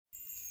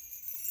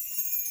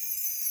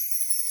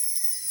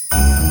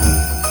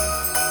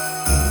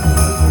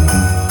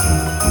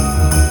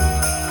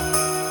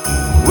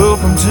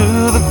to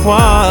the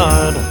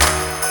quad.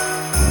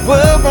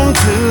 Welcome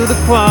to the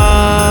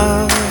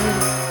quad.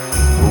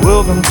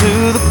 Welcome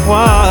to the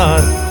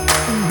quad.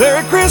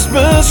 Merry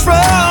Christmas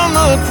from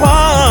the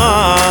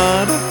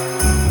quad.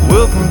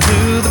 Welcome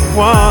to the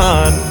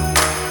quad.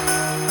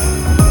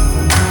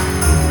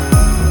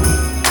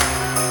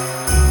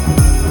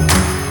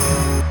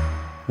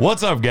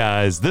 What's up,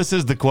 guys? This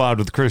is the quad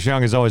with Chris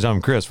Young. As always,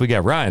 I'm Chris. We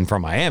got Ryan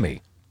from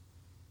Miami.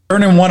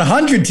 Turning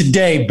 100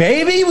 today,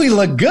 baby. We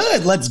look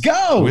good. Let's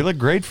go. We look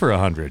great for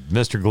 100.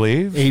 Mr.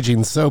 Gleave.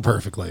 Aging so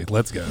perfectly.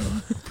 Let's go.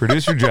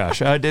 Producer Josh.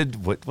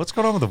 What's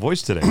going on with the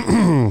voice today?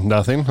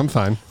 Nothing. I'm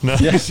fine. No,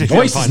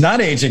 voice is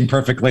not aging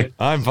perfectly.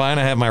 I'm fine.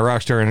 I have my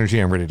rock star energy.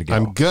 I'm ready to go.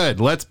 I'm good.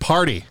 Let's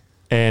party.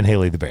 And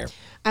Haley the Bear.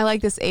 I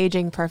like this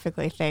aging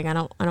perfectly thing. I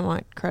don't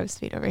want crow's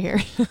feet over here.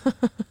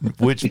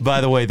 Which,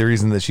 by the way, the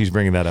reason that she's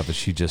bringing that up is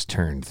she just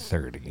turned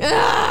 30.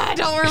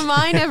 Don't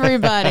remind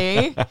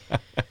everybody.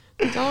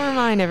 Don't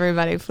remind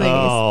everybody, please.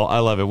 Oh, I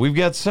love it. We've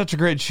got such a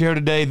great show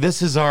today.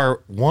 This is our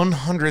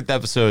 100th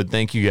episode.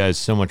 Thank you guys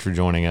so much for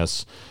joining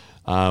us.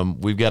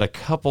 We've got a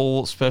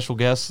couple special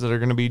guests that are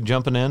going to be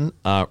jumping in.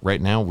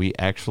 Right now, we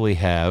actually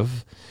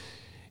have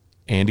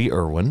Andy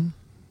Erwin,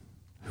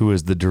 who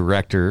is the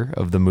director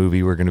of the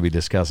movie we're going to be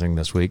discussing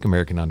this week,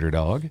 American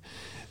Underdog,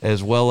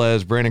 as well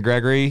as Brandon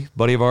Gregory,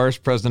 buddy of ours,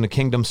 president of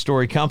Kingdom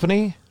Story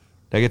Company.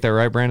 Did I get that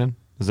right, Brandon?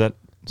 Is that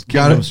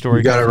Kingdom Story?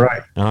 You got it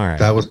right. All right.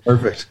 That was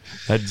perfect.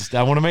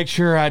 I want to make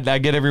sure I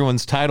get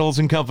everyone's titles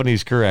and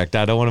companies correct.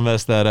 I don't want to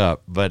mess that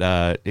up. But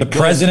the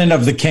president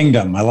of the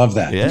kingdom. I love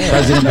that. Yeah.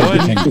 President of the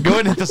kingdom. Go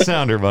ahead and hit the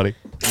sounder, buddy.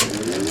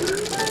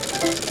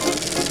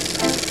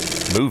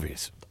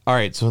 Movies. All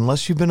right, so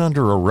unless you've been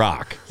under a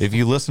rock, if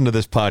you listen to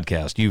this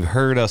podcast, you've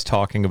heard us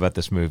talking about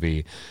this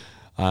movie.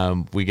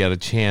 We got a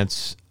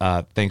chance,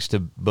 thanks to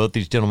both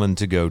these gentlemen,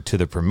 to go to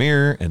the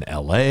premiere in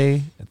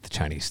L.A. at the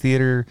Chinese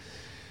Theater,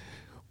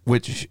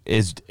 which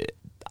is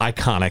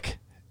iconic.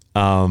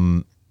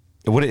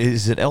 What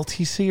is it,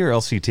 LTC or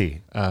LCT?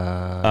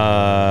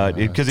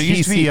 Because it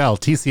used to be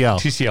TCL.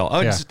 TCL.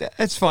 Oh, Yeah.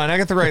 it's fine. I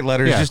got the right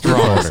letters, just the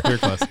wrong order.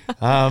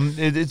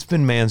 It's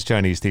been Mann's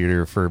Chinese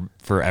Theater for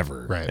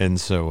forever, right?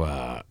 And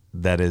so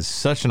that is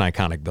such an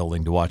iconic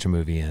building to watch a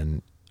movie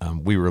in.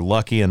 We were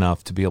lucky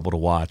enough to be able to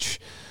watch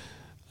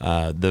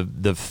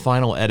the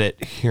final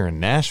edit here in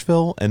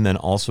Nashville, and then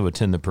also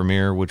attend the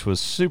premiere, which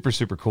was super,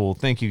 super cool.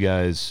 Thank you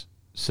guys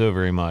so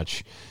very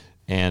much.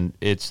 And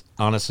it's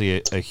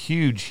honestly a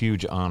huge,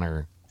 huge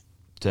honor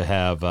to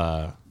have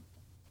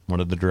one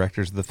of the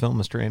directors of the film,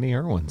 Mr. Andy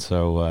Erwin.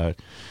 So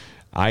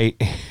I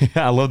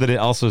love that it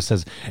also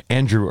says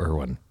Andrew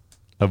Erwin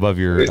above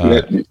your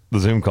the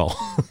Zoom call.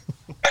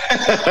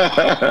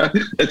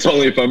 That's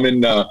only if I'm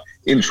in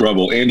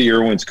trouble. Andy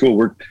Erwin's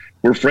cool.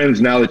 We're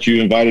friends now that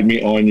you invited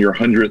me on your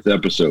 100th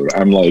episode.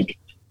 I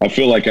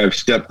feel like I've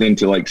stepped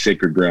into like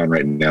sacred ground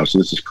right now. So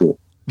this is cool.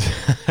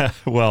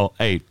 Well,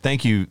 hey,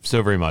 thank you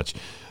so very much.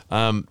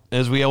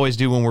 As we always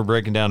do when we're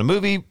breaking down a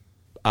movie,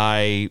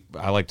 I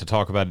like to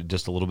talk about it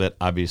just a little bit.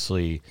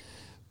 Obviously,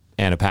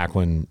 Anna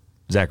Paquin,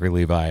 Zachary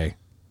Levi,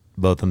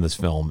 both in this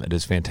film. It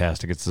is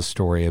fantastic. It's the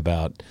story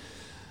about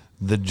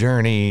the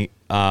journey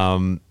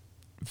from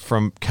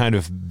kind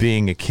of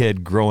being a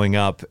kid growing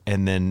up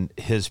and then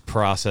his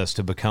process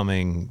to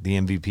becoming the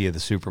MVP of the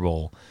Super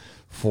Bowl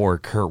for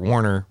Kurt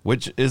Warner,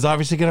 which is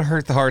obviously going to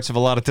hurt the hearts of a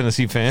lot of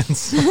Tennessee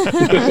fans.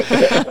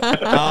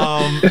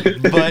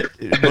 But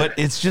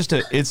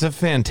it's a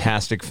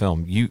fantastic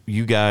film.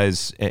 You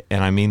guys,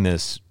 and I mean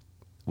this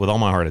with all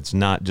my heart, it's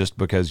not just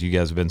because you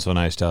guys have been so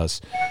nice to us.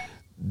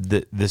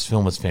 This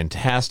film is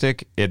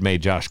fantastic. It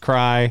made Josh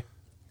cry.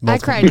 I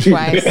cried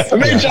twice. I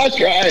made Josh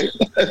cry.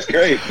 That's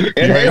great.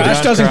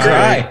 Josh doesn't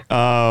cry.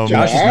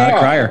 Josh is not a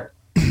crier.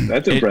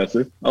 That's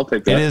impressive. I'll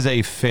take that. It is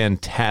a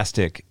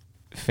fantastic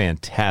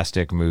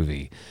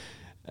movie,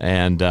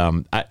 and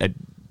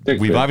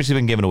we've obviously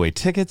been giving away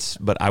tickets,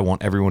 but I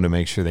want everyone to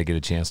make sure they get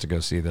a chance to go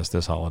see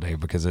this holiday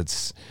because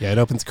it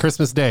opens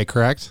Christmas Day,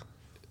 correct?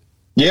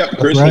 Yeah,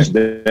 Christmas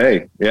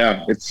Day.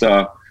 Yeah, that's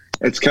the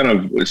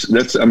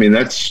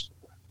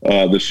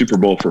Super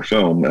Bowl for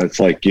film. That's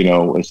like,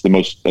 it's the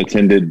most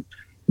attended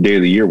day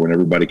of the year when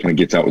everybody kind of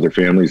gets out with their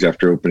families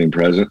after opening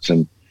presents.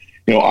 And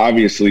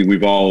obviously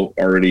we've all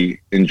already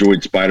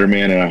enjoyed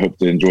Spider-Man, and I hope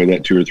to enjoy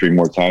that 2 or 3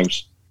 more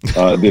times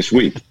this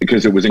week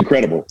because it was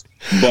incredible.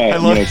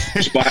 But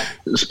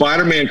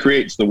Spider-Man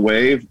creates the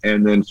wave,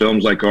 and then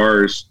films like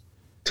ours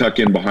tuck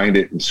in behind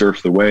it and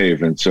surf the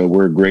wave. And so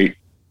we're a great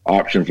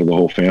option for the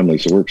whole family.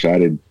 So we're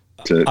excited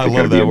to I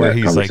love that where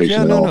he's like,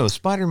 no,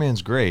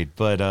 Spider-Man's great,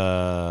 but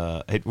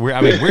we're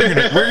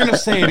gonna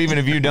say it even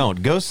if you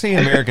don't. Go see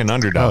American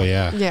Underdog. Oh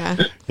yeah, yeah.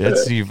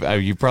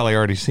 You've probably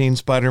already seen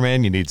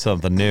Spider-Man. You need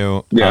something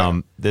new. Yeah.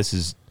 This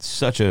is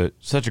such a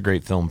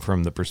great film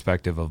from the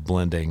perspective of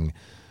blending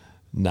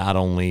not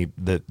only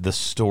the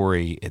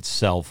story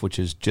itself, which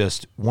is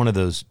just one of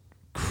those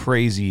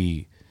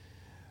crazy,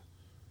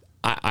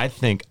 I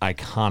think,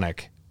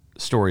 iconic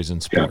stories in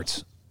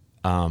sports,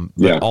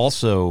 but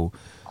also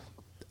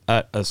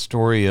a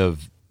story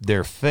of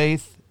their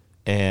faith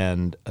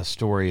and a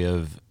story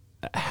of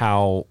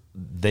how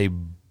they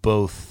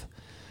both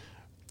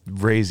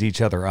raise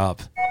each other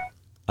up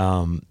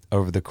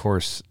over the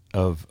course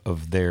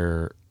of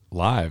their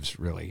lives,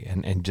 really,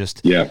 and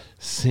just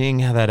seeing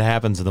how that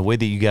happens and the way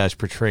that you guys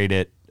portrayed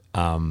it,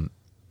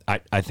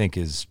 I think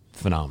is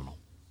phenomenal.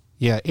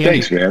 Yeah, Andy,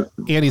 Thanks, man.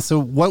 Andy, so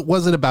what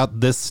was it about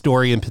this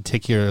story in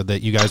particular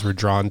that you guys were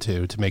drawn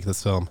to make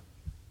this film?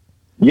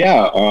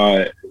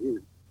 Yeah,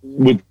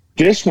 with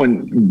this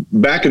one,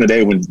 back in the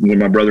day when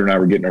my brother and I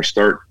were getting our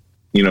start,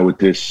 with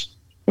this,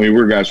 we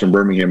were guys from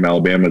Birmingham,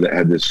 Alabama that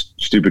had this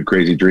stupid,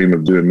 crazy dream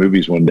of doing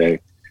movies one day.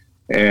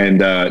 And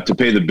to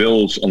pay the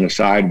bills on the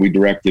side, we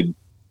directed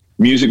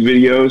music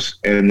videos,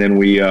 and then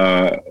we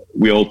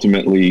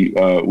ultimately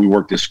we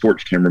worked as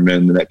sports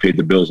cameramen, and that paid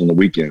the bills on the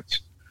weekends.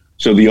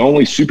 So the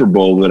only Super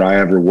Bowl that I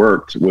ever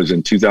worked was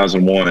in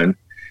 2001,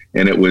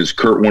 and it was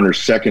Kurt Warner's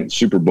second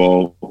Super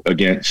Bowl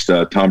against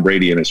Tom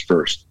Brady in his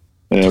first.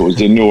 And it was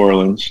in New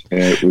Orleans,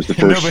 and it was the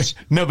first.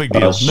 No big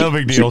deal. No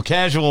big deal.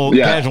 Casual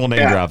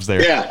name drops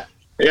there.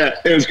 Yeah,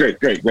 it was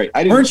great.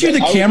 Weren't you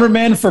the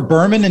cameraman for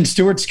Berman and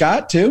Stuart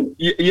Scott too?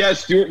 Yeah,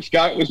 Stuart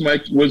Scott was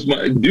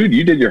my dude.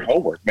 You did your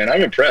homework, man.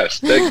 I'm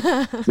impressed.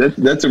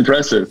 That's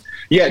impressive.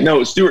 Yeah,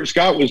 no, Stuart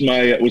Scott was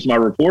my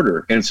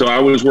reporter, and so I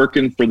was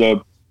working for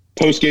the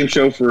post game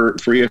show for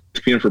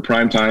ESPN for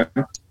prime time,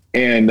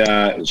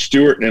 and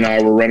Stuart and I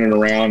were running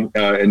around,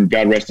 and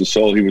God rest his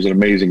soul, he was an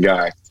amazing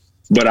guy.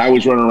 But I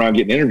was running around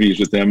getting interviews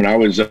with them, and I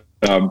was, just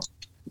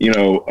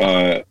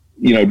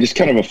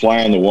kind of a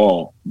fly on the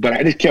wall. But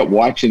I just kept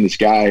watching this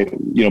guy.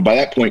 By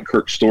that point,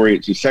 Kirk's story,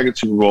 it's his second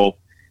Super Bowl,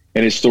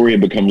 and his story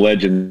had become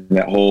legend.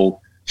 That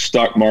whole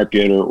stock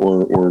market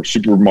or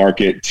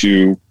supermarket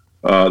to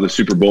the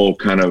Super Bowl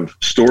kind of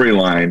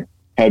storyline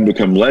had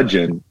become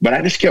legend. But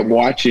I just kept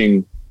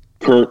watching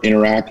Kurt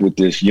interact with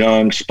this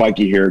young,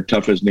 spiky-haired,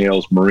 tough as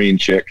nails Marine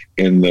chick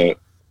in the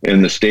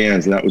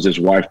stands, and that was his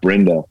wife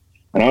Brenda.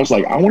 And I was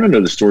like, I want to know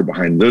the story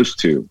behind those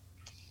two.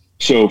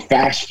 So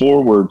fast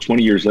forward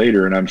 20 years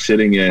later, and I'm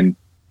sitting in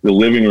the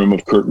living room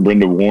of Kurt and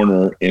Brenda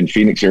Warner in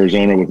Phoenix,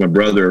 Arizona with my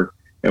brother,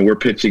 and we're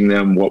pitching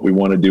them what we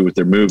want to do with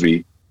their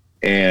movie.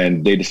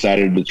 And they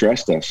decided to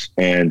trust us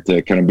and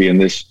to kind of be in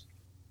this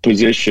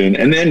position.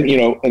 And then,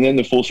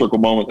 the full circle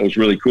moment that was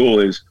really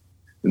cool is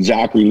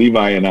Zachary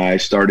Levi and I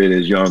started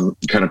as young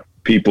kind of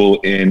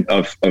people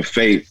of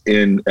faith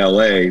in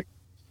LA,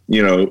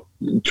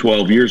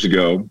 12 years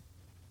ago.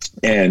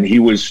 And he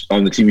was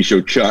on the TV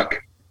show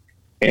Chuck,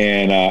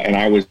 and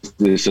I was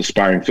this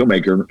aspiring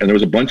filmmaker, and there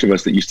was a bunch of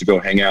us that used to go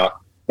hang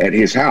out at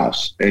his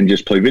house and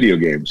just play video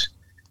games.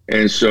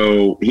 And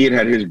so he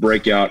had his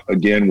breakout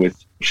again with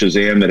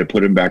Shazam that had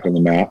put him back on the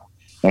map,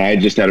 and I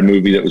had just had a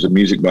movie that was a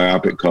music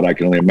biopic called I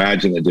Can Only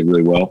Imagine that did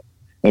really well.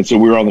 And so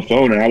we were on the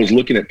phone, and I was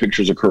looking at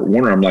pictures of Kurt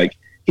Warner. I'm like,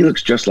 he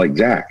looks just like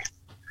Zach.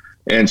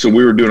 And so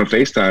we were doing a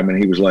FaceTime, and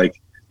he was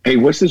like, hey,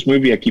 what's this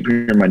movie I keep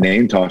hearing my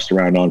name tossed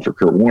around on for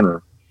Kurt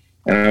Warner?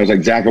 And I was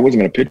like, Zach, I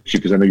wasn't going to pitch you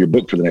because I know you're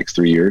booked for the next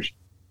 3 years,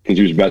 because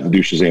he was about to do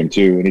Shazam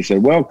 2. And he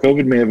said, well,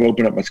 COVID may have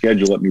opened up my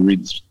schedule. Let me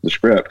read the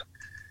script.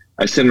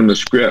 I sent him the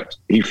script.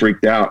 He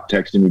freaked out,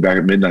 texting me back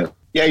at midnight.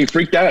 Yeah, he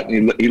freaked out,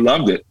 and he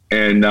loved it.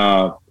 And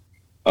at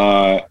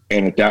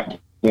that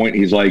point,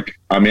 he's like,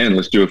 I'm in.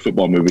 Let's do a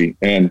football movie.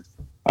 And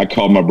I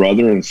called my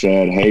brother and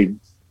said, hey,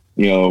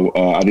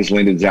 I just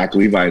landed Zach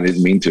Levi. I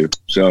didn't mean to.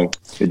 So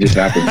it just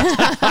happened.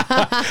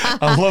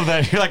 I love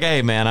that. You're like,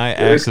 hey, man, I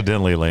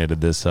accidentally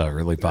landed this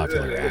really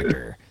popular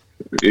actor.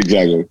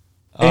 Exactly.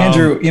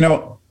 Andrew,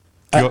 go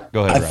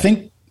ahead.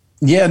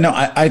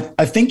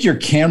 I think your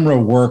camera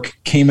work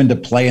came into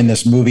play in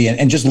this movie,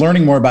 and just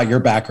learning more about your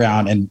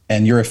background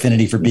and your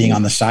affinity for being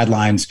on the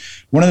sidelines.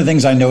 One of the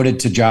things I noted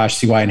to Josh,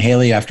 CY, and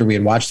Haley after we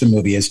had watched the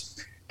movie is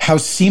how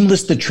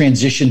seamless the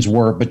transitions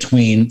were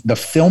between the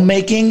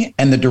filmmaking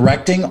and the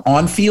directing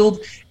on field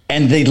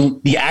and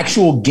the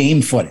actual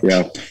game footage.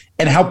 Yeah.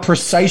 And how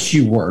precise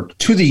you were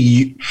to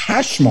the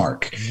hash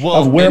mark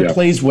of where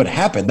plays would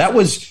happen. That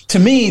was, to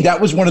me,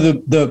 one of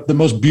the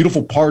most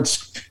beautiful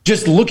parts,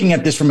 just looking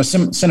at this from a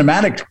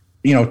cinematic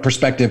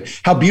perspective,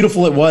 how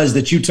beautiful it was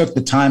that you took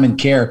the time and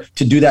care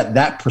to do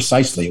that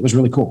precisely. It was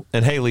really cool.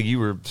 And Haley, you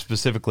were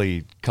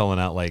specifically calling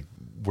out like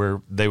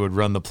where they would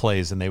run the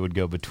plays and they would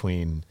go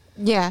between.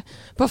 Yeah.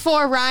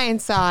 Before Ryan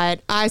saw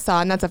it, I saw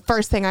it, and that's the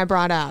first thing I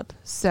brought up.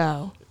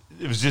 So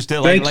it was just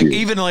like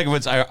even like if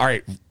it's all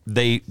right,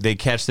 they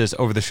catch this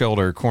over the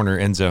shoulder corner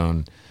end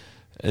zone.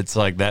 It's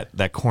like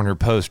that corner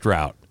post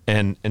route.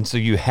 And so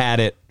you had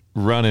it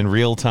run in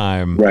real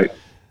time, right,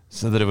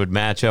 so that it would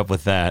match up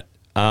with that.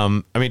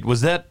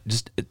 Was that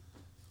just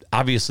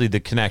obviously the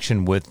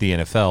connection with the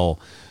NFL,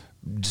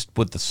 just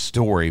with the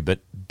story, but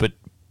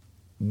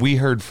we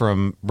heard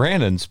from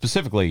Brandon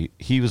specifically,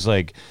 he was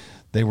like,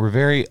 they were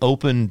very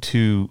open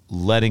to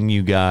letting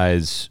you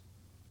guys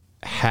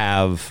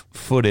have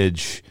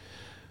footage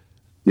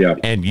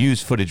and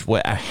use footage.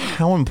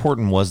 How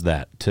important was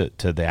that to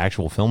the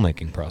actual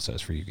filmmaking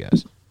process for you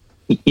guys?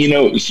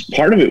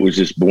 Part of it was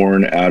just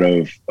born out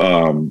of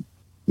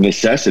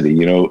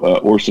necessity.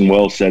 Orson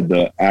Welles said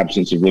the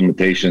absence of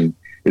limitation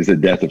is the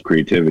death of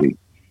creativity.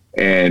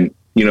 And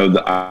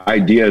the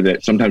idea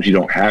that sometimes you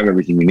don't have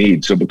everything you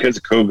need. So because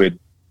of COVID,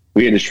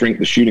 we had to shrink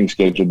the shooting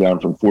schedule down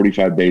from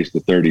 45 days to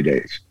 30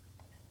 days.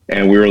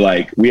 And we were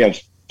like, we have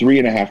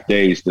 3.5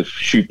 days to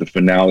shoot the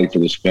finale for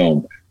this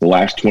film, the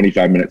last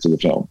 25 minutes of the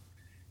film.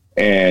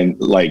 And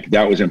like,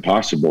 that was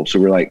impossible. So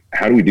we're like,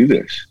 how do we do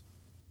this?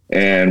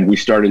 And we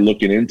started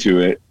looking into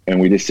it, and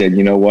we just said,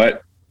 you know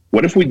what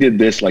if we did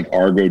this like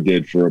Argo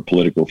did for a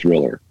political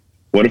thriller?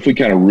 What if we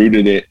kind of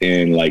rooted it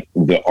in like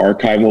the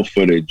archival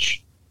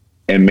footage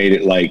and made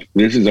it like,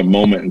 this is a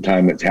moment in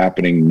time that's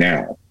happening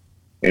now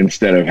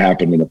instead of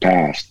happened in the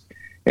past.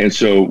 And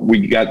so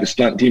we got the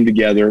stunt team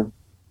together,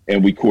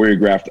 and we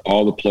choreographed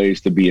all the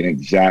plays to be an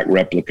exact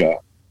replica,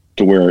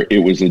 to where it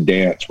was a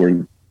dance,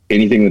 where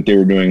anything that they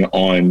were doing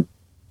on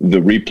the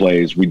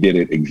replays, we did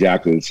it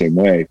exactly the same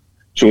way.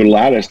 So it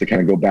allowed us to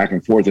kind of go back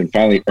and forth and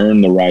finally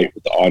earn the right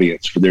with the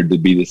audience for there to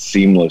be this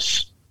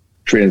seamless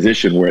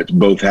transition where it's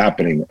both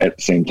happening at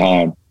the same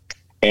time.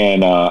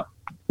 And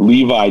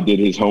Levi did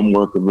his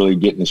homework of really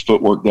getting his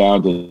footwork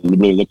down to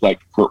really look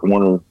like Kurt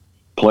Warner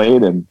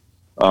played, and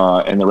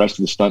the rest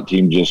of the stunt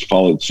team just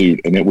followed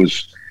suit. And it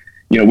was,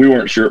 we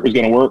weren't sure it was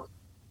going to work,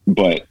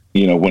 but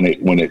when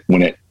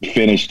it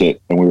finished it,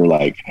 and we were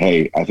like,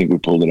 hey, I think we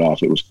pulled it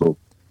off. It was cool.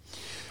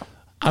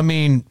 I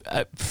mean,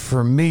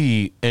 for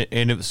me,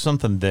 and it was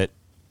something that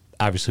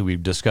obviously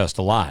we've discussed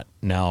a lot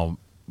now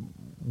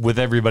with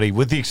everybody,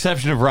 with the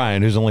exception of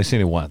Ryan, who's only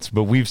seen it once,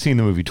 but we've seen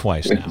the movie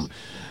twice now.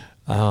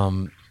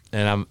 And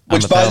I'm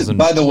Which,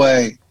 by the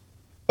way,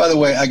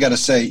 I got to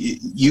say,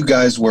 you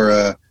guys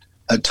were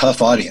a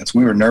tough audience.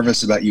 We were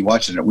nervous about you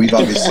watching it. We've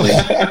obviously,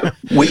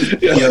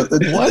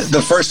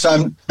 the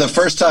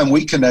first time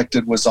we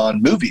connected was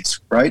on movies,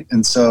 right?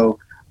 And so,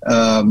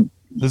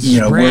 this is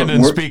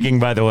Brandon speaking,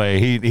 by the way.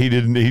 He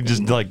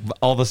just like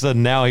all of a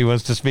sudden now he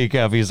wants to speak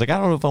up. He's like, I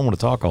don't know if I want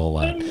to talk a whole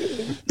lot.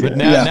 But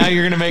now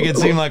you're going to make it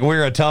seem like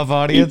we're a tough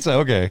audience?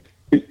 Okay.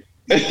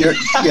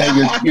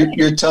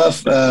 You're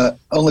tough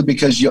only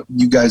because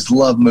you guys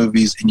love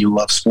movies and you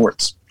love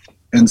sports.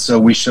 And so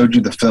we showed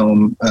you the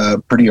film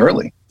pretty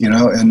early,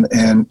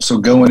 and so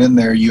going in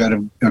there, you had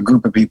a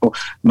group of people,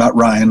 not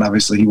Ryan,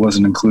 obviously he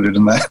wasn't included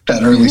in that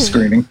early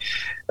screening,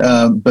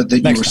 but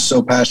that you were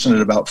so passionate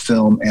about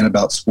film and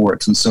about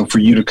sports. And so for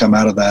you to come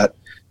out of that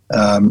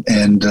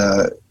and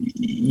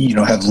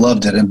have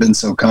loved it and been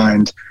so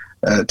kind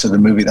to the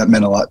movie, that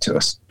meant a lot to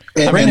us.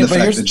 And the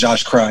fact that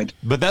Josh cried.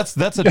 But that's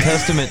a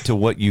testament to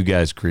what you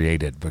guys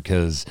created,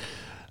 because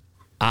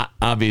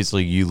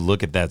obviously you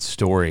look at that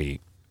story.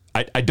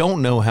 I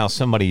don't know how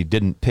somebody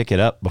didn't pick it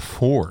up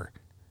before.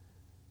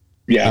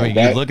 Yeah, I mean,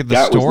 you look at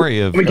the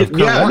story of Kurt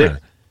Warner.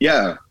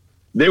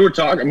 They were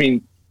talking. I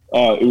mean,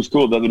 it was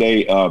cool the other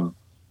day.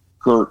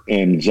 Kurt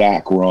and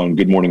Zach were on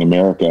Good Morning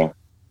America,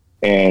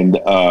 and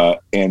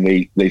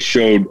they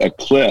showed a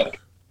clip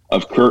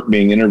of Kurt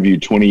being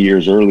interviewed 20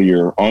 years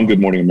earlier on Good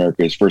Morning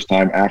America, his first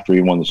time after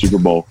he won the Super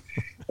Bowl.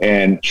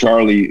 And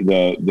Charlie,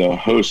 the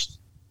host,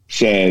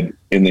 said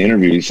in the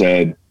interview, he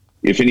said,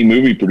 if any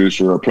movie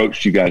producer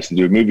approached you guys to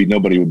do a movie,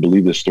 nobody would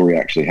believe this story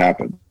actually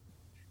happened.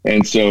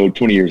 And so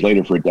 20 years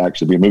later, for it to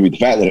actually be a movie, the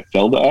fact that it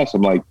fell to us,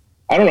 I'm like,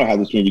 I don't know how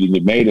this movie didn't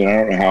get made, and I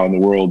don't know how in the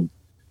world,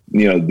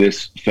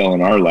 this fell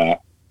in our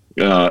lap.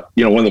 One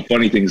of the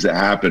funny things that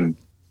happened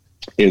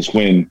is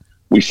when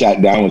we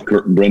sat down with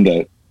Kurt and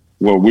Brenda,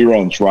 well, we were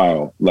on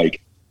trial,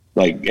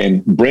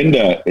 and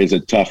Brenda is a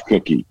tough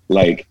cookie.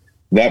 Like,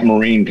 that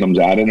Marine comes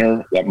out in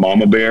her, that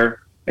mama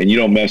bear, and you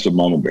don't mess with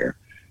mama bear.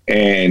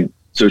 And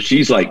so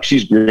she's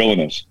grilling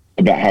us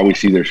about how we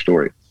see their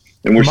story.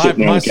 And we're sitting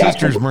there. My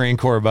sister's Marine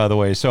Corps, by the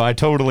way, so I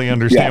totally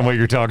understand what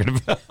you're talking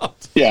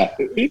about. Yeah.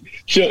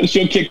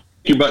 She'll kick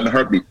your butt in a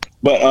heartbeat.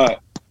 But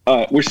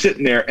we're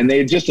sitting there, and they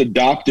had just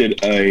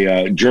adopted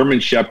a German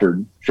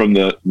Shepherd from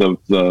the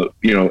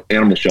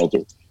animal shelter.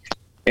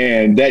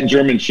 And that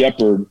German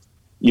Shepherd,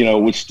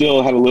 would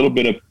still have a little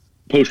bit of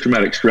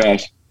post-traumatic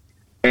stress.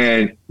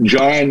 And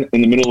John,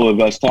 in the middle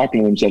of us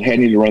talking to him, said, hey, I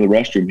need to run to the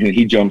restroom. And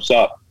he jumps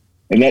up.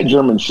 And that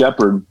German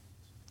Shepherd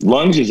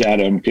lunges at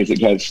him because it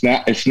got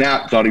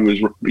snap, thought he was,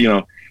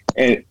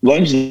 and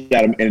lunges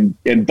at him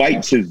and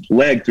bites his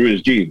leg through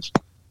his jeans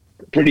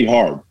pretty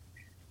hard.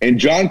 And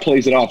John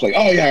plays it off like,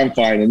 oh, yeah, I'm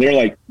fine. And they're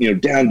like,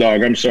 down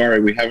dog, I'm sorry,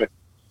 we haven't.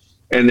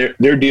 And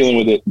they're dealing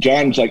with it.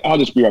 John's like, I'll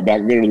just be right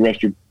back. I'm going to the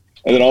restroom.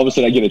 And then all of a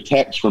sudden I get a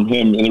text from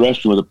him in the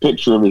restroom with a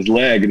picture of his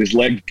leg, and his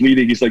leg's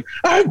bleeding. He's like,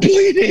 I'm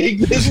bleeding.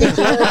 This is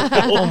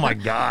horrible. Oh, my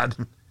God.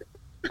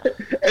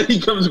 And he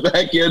comes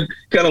back in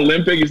kind of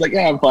limping. He's like,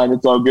 yeah, I'm fine.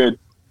 It's all good.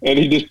 And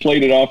he just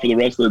played it off for the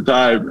rest of the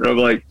time. And I'm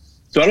like,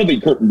 so I don't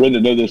think Kurt and Brenda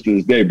know this to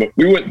this day, but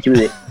we went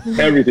through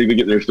everything to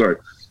get their story.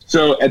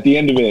 So at the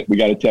end of it, we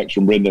got a text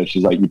from Brenda.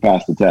 She's like, you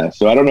passed the test.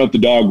 So I don't know if the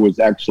dog was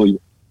actually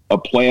a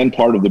planned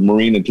part of the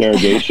Marine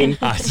interrogation,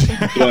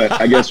 but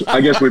I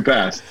guess we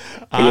passed.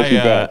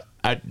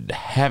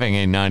 Having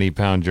a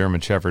 90-pound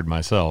German Shepherd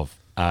myself,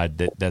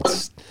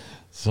 that's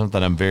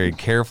something I'm very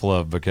careful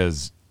of,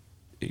 because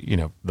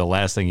the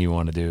last thing you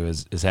want to do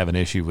is have an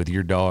issue with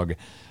your dog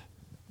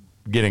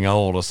getting a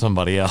hold of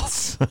somebody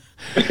else.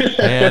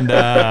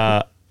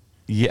 And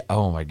Yeah.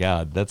 Oh my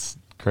God, that's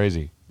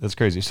crazy. That's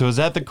crazy. So is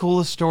that the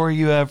coolest story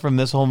you have from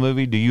this whole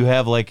movie? Do you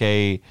have like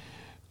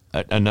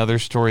another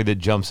story that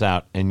jumps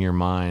out in your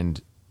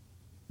mind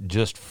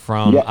just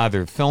from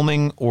either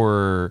filming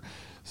or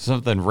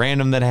something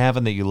random that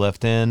happened that you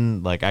left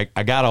in? Like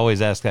I gotta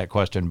always ask that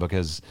question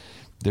because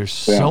there's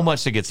so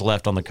much that gets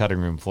left on the cutting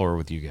room floor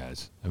with you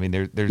guys. I mean,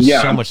 there's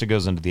so much that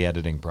goes into the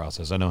editing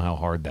process. I know how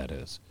hard that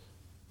is.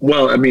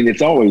 Well, I mean,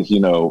 it's always,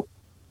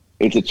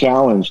 it's a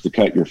challenge to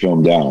cut your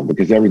film down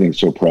because everything's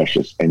so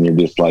precious, and you're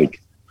just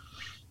like,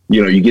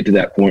 you get to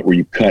that point where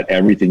you cut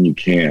everything you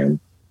can,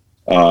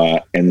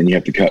 and then you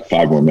have to cut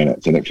 5 more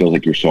minutes, and it feels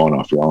like you're sawing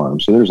off your arm.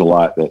 So there's a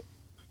lot that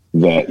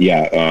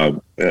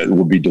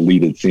will be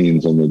deleted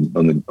scenes on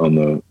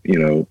the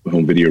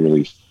home video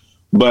release.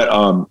 But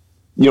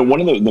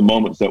one of the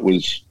moments that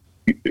was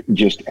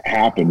just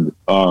happened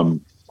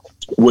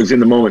was in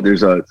the moment.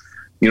 There's a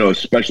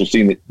special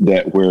scene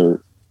that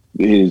where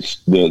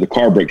the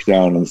car breaks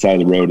down on the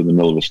side of the road in the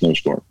middle of a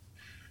snowstorm,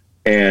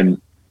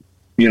 and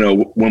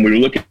when we were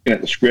looking at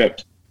the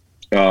script,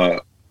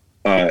 we're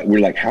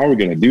like, how are we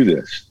going to do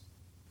this?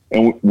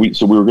 And we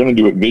were going to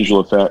do it visual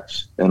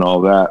effects and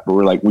all that, but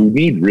we're like, we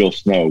need real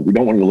snow. We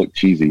don't want it to look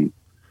cheesy.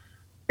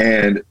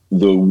 And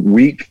the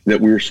week that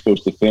we were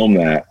supposed to film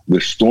that, the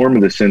storm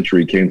of the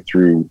century came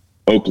through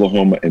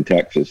Oklahoma and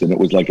Texas, and it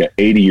was like an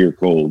 80-year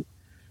cold,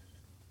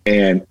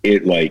 and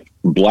it like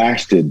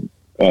blasted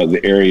the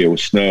area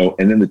with snow,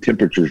 and then the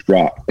temperatures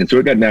dropped, and so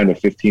it got down to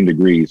 15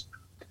 degrees.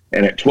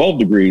 And at 12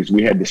 degrees,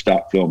 we had to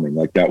stop filming.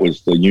 Like that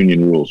was the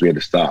union rules. We had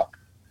to stop.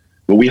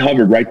 But we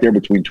hovered right there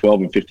between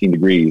 12 and 15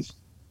 degrees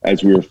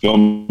as we were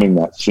filming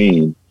that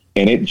scene.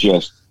 And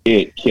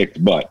it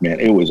kicked butt, man.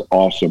 It was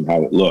awesome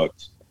how it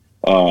looked.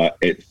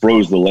 It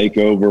froze the lake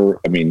over.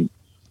 I mean,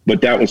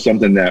 but that was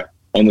something that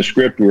on the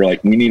script, we were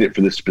like, we need it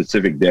for this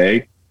specific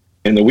day.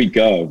 And the week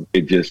of,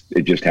 it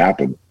just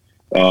happened.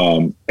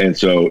 And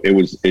so it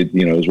was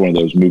one of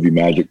those movie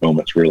magic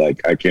moments where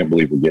like, I can't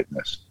believe we're getting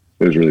this.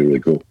 It was really,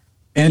 really cool.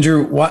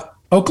 Andrew,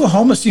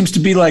 Oklahoma seems to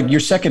be like your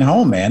second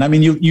home, man. I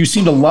mean, you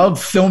seem to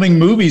love filming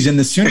movies in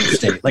the Sooner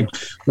State. Like,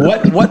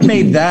 what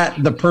made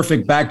that the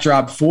perfect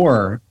backdrop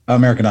for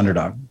American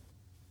Underdog?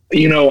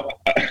 It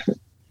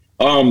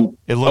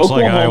looks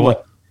like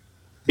Iowa.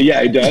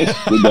 Yeah, it does.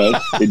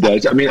 It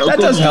does. I mean, that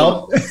does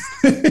help.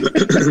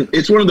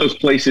 It's one of those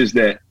places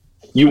that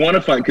you want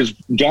to find, because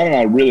John and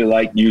I really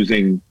like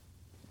using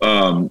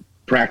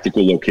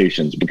practical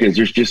locations because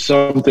there's just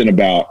something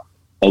about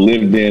a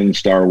lived-in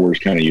Star Wars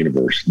kind of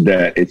universe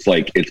that it's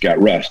like, it's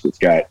got rust, it's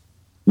got,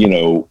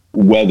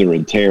 weather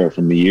and tear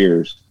from the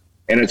years.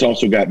 And it's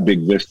also got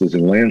big vistas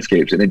and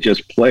landscapes, and it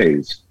just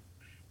plays.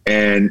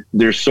 And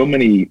there's so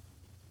many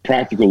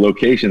practical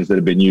locations that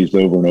have been used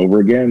over and over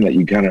again that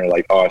you kind of are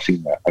like, oh, I've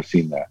seen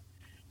that.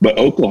 But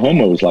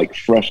Oklahoma was like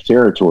fresh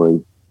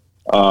territory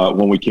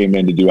when we came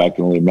in to do I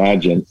Can Only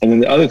Imagine. And then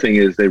the other thing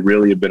is they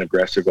really have been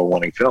aggressive on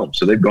wanting film.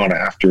 So they've gone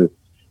after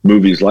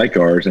movies like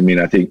ours. I mean,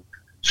 I think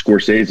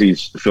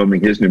Scorsese's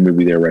filming his new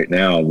movie there right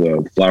now,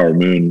 the Flower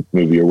Moon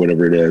movie or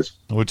whatever it is.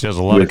 Which has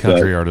a lot of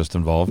country artists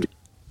involved.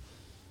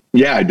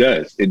 Yeah, it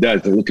does. It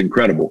does. It looks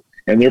incredible.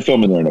 And they're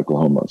filming there in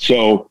Oklahoma.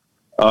 So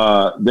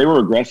they were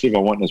aggressive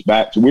on wanting us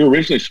back. So we were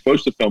originally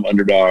supposed to film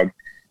Underdog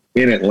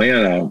in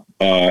Atlanta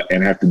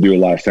and have to do a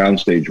lot of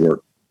soundstage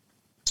work.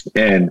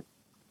 And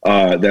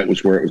that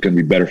was where it was going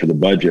to be better for the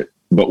budget.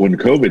 But when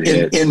COVID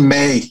hit. In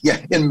May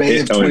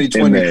of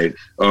 2020.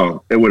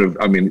 It would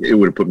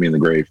have put me in the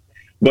grave.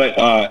 But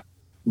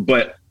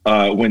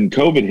when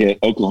COVID hit,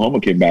 Oklahoma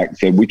came back and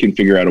said, we can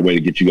figure out a way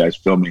to get you guys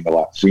filming a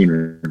lot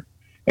sooner.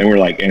 And we're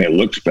like, and it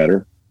looks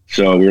better.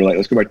 So we were like,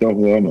 let's go back to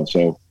Oklahoma.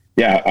 So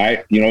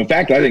yeah, in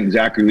fact, I think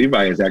Zachary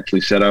Levi has actually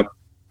set up,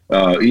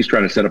 he's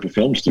trying to set up a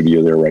film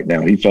studio there right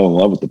now. He fell in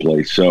love with the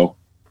place. So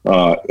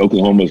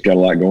Oklahoma's got a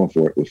lot going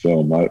for it with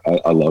film.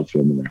 I love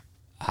filming there.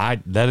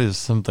 That is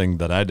something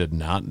that I did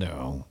not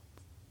know.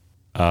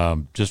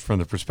 Just from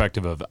the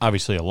perspective of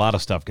obviously a lot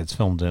of stuff gets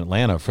filmed in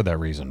Atlanta for that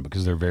reason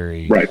because they're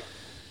very right.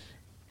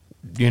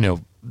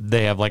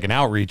 They have like an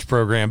outreach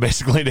program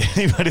basically to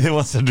anybody that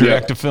wants to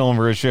direct a film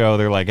or a show.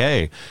 They're like,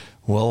 hey,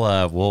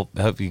 we'll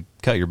help you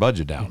cut your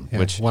budget down. Yeah.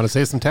 Which want to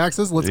save some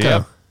taxes? Let's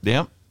go.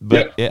 Yeah,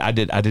 but I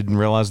didn't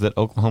realize that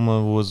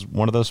Oklahoma was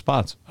one of those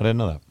spots. I didn't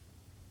know that.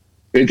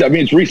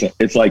 It's recent.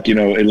 It's like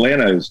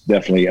Atlanta is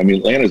definitely.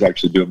 Atlanta's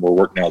actually doing more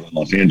work now than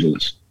Los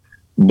Angeles.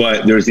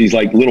 But there's these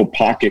like little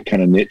pocket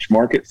kind of niche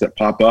markets that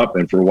pop up.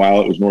 And for a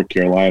while it was North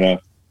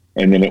Carolina,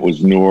 and then it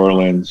was New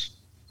Orleans,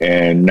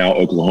 and now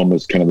Oklahoma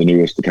is kind of the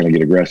newest to kind of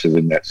get aggressive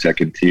in that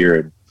second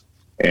tier.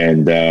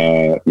 And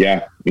I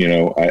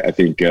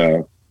think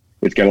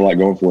it's got a lot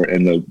going for it.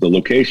 And the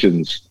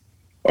locations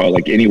are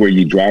like anywhere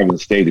you drive in the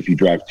state. If you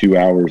drive 2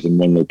 hours in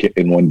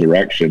one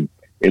direction,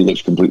 it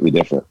looks completely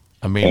different.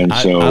 I mean,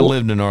 I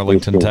lived in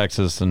Arlington,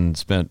 Texas, and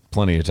spent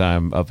plenty of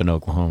time up in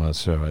Oklahoma,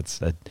 so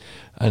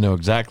I know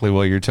exactly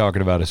what you're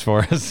talking about as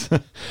far as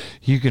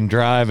you can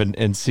drive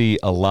and see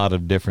a lot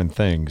of different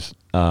things.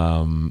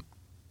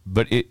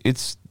 But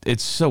it's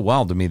so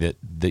wild to me that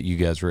you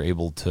guys were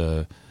able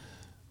to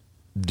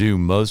do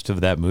most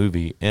of that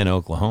movie in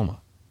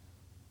Oklahoma.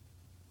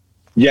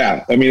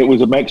 Yeah, I mean, it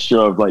was a mixture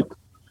of like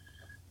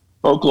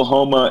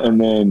Oklahoma, and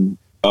then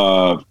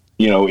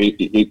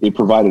it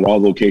provided all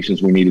the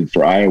locations we needed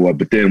for Iowa.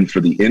 But then for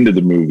the end of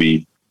the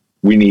movie,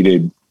 we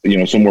needed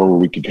somewhere where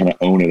we could kind of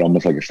own it,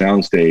 almost like a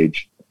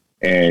soundstage.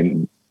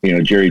 And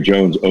Jerry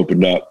Jones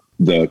opened up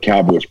the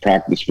Cowboys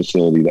practice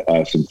facility to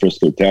us in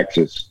Frisco,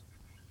 Texas.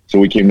 So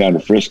we came down to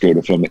Frisco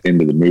to film the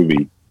end of the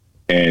movie.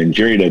 And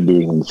Jerry doesn't do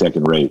anything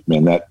second rate,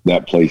 man.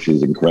 That place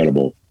is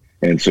incredible.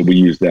 And so we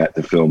used that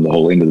to film the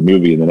whole end of the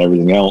movie. And then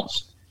everything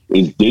else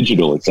is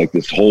digital. It's like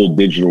this whole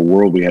digital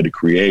world we had to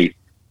create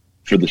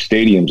for the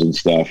stadiums and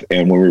stuff.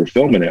 And when we were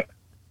filming it,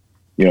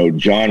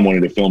 John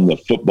wanted to film the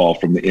football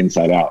from the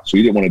inside out. So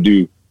he didn't want to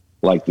do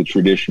like the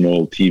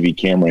traditional TV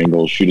camera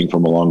angles shooting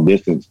from a long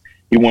distance.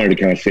 He wanted to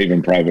kind of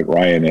Saving Private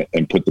Ryan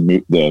and put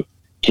the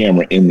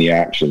camera in the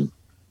action.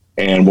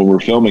 And when we're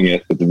filming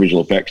it with the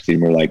visual effects team,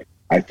 we're like,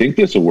 I think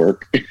this will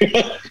work.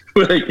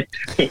 Like,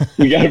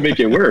 we got to make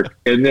it work.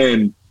 And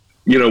then,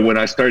 when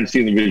I started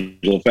seeing the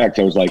visual effects,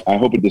 I was like, I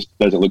hope it just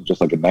doesn't look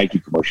just like a Nike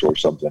commercial or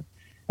something.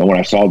 And when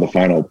I saw the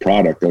final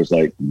product, I was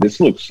like,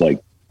 this looks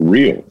like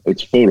real.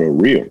 It's photo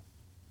real.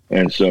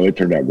 And so it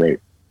turned out great.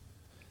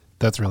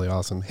 That's really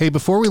awesome. Hey,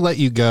 before we let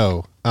you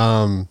go,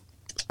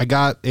 I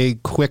got a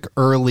quick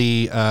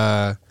early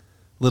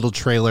little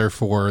trailer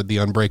for The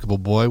Unbreakable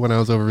Boy when I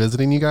was over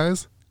visiting you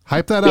guys.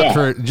 Hype that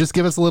up just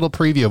give us a little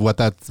preview of what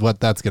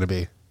that's going to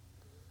be.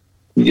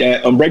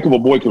 Yeah, Unbreakable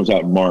Boy comes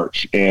out in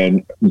March,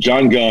 and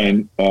John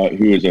Gunn,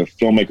 who is a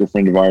filmmaker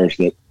friend of ours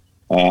that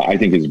I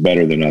think is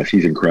better than us.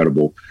 He's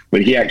incredible,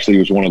 but he actually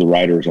was one of the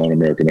writers on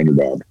American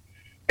Underdog,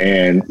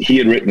 and he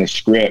had written a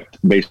script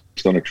based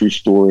on a true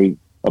story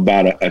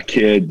about a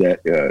kid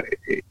that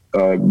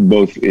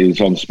both is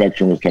on the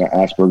spectrum with kind of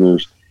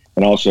Asperger's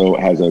and also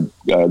has a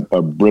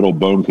brittle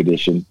bone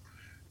condition.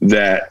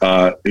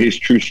 That his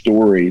true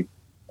story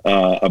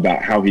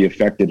about how he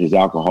affected his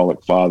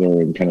alcoholic father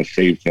and kind of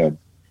saved him.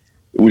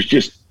 It was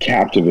just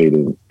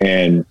captivating.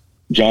 And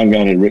John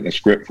Gunn had written a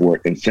script for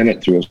it and sent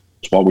it to us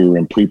while we were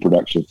in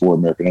pre-production for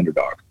American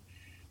Underdog.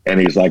 And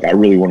he's like, I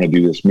really want to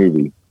do this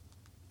movie.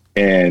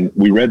 And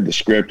we read the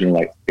script and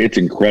like, it's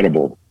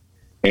incredible.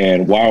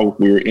 And while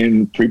we were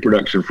in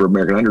pre-production for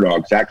American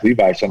Underdog, Zach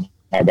Levi somehow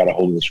got a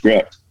hold of the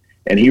script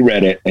and he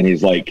read it and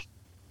he's like,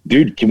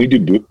 dude, can we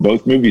do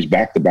both movies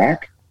back to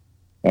back?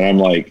 And I'm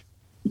like,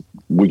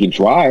 we can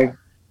try.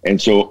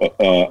 And so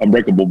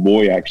Unbreakable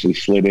Boy actually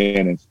slid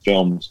in and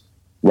filmed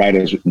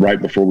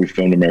right before we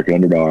filmed American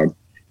Underdog,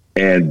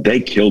 and they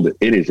killed it.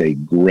 It is a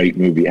great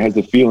movie. It has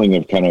the feeling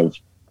of kind of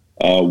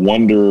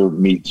Wonder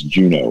meets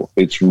Juno.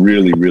 It's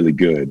really, really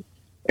good.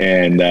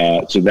 And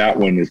so that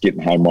one is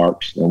getting high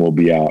marks and will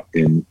be out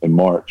in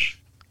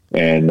March,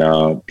 and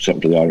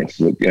something for the audience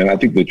to look. And I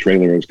think the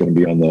trailer is going to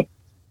be on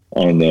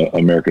the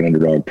American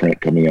Underdog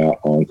print coming out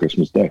on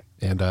Christmas Day.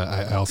 And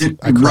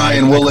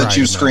Ryan, we'll let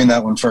you screen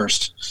that one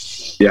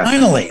first. Yeah.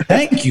 Finally.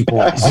 Thank you,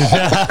 boys.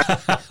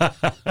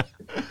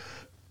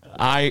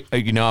 I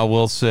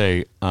will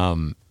say,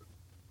 from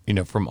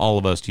all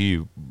of us to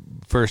you,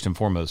 first and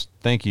foremost,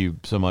 thank you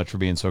so much for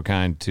being so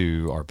kind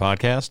to our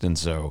podcast. And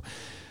so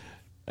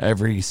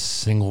every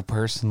single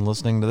person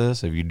listening to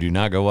this, if you do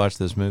not go watch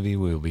this movie,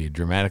 we will be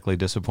dramatically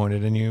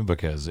disappointed in you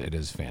because it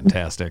is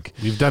fantastic.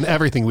 We've done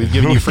everything. We've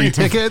given you free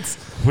tickets.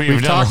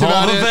 We've talked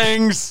about all the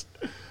things.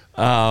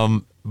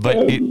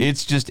 But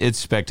it's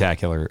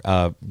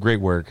spectacular. Great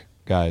work,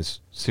 guys.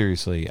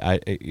 Seriously.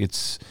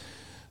 It's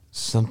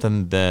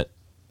something that,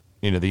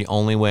 the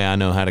only way I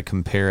know how to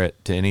compare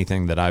it to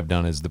anything that I've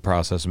done is the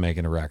process of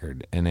making a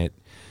record. And it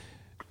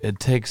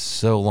takes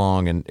so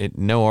long, and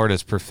no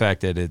artist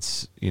perfected.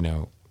 It's,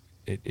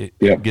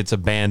 it gets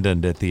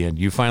abandoned at the end.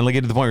 You finally get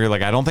to the point where you're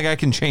like, I don't think I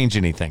can change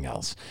anything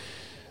else.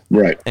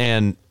 Right.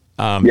 And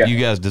you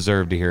guys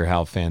deserve to hear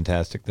how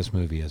fantastic this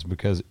movie is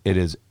because it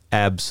is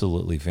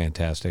absolutely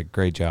fantastic.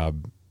 Great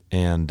job.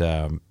 And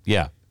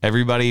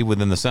everybody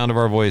within the sound of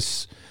our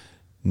voice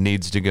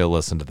needs to go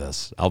listen to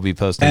this. I'll be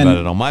posting about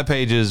it on my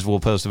pages. We'll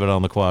post about it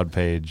on the Quad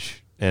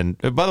page. And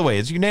by the way,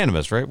 it's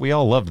unanimous, right? We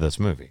all loved this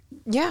movie.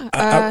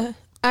 Yeah.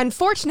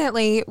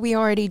 Unfortunately, we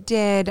already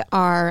did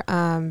our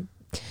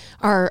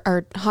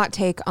hot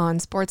take on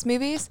sports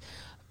movies.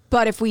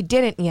 But if we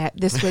didn't yet,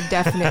 this would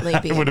definitely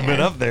be. It would have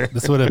been up there.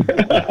 This would have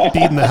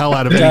beaten the hell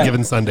out of any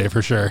given Sunday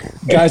for sure.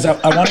 Guys, I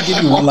want to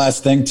give you one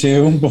last thing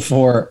too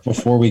before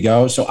we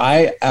go. So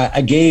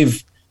I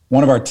gave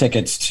one of our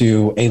tickets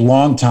to a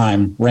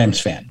longtime Rams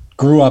fan,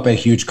 grew up a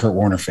huge Kurt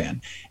Warner fan,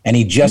 and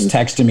he just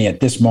texted me at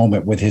this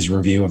moment with his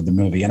review of the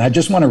movie. And I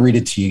just want to read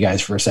it to you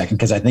guys for a second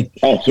because I think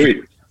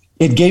sweet.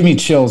 It gave me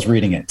chills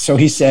reading it. So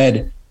he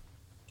said,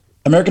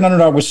 American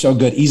Underdog was so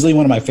good, easily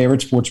one of my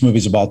favorite sports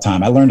movies of all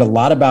time. I learned a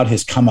lot about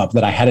his come up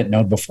that I hadn't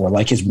known before,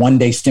 like his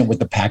one-day stint with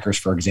the Packers,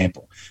 for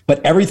example. But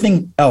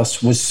everything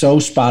else was so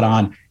spot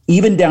on,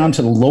 even down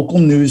to the local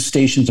news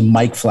station's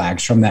mic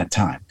flags from that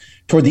time.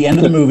 Toward the end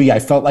of the movie, I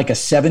felt like a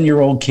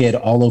 7-year-old kid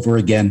all over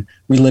again,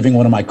 reliving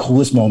one of my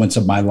coolest moments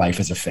of my life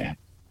as a fan.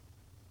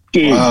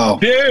 Dude,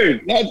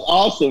 that's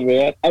awesome,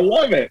 man. I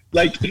love it.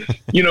 Like,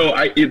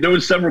 there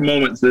was several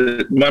moments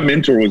that my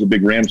mentor was a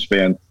big Rams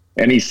fan.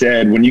 And he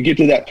said, when you get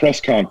to that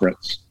press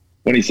conference,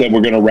 when he said,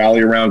 we're going to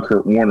rally around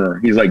Kurt Warner,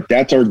 he's like,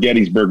 that's our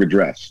Gettysburg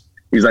Address.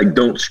 He's like,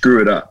 don't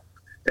screw it up.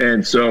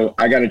 And so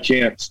I got a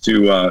chance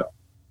to,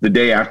 the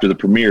day after the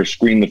premiere,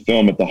 screen the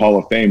film at the Hall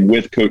of Fame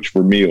with Coach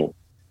Vermeil.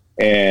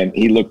 And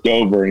he looked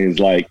over and he's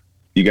like,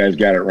 you guys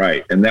got it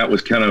right. And that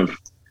was kind of,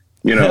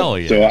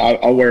 so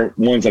I'll wear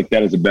ones like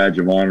that as a badge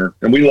of honor.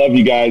 And we love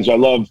you guys.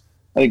 I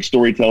think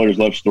storytellers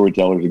love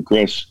storytellers. And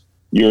Chris,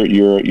 you're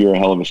a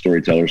hell of a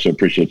storyteller. So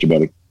appreciate you,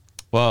 buddy.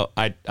 Well,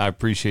 I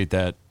appreciate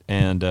that.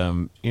 And,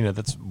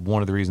 that's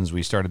one of the reasons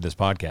we started this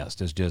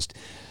podcast is just,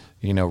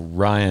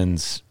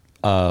 Ryan's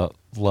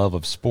love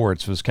of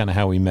sports was kind of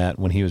how we met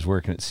when he was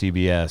working at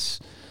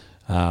CBS.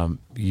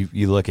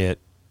 You look at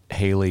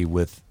Haley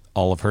with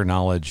all of her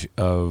knowledge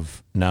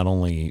of not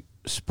only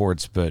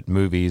sports but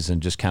movies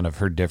and just kind of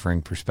her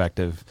differing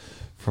perspective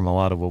from a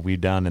lot of what we've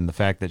done, and the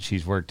fact that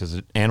she's worked as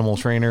an animal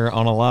trainer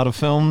on a lot of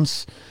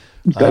films.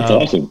 That's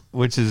awesome.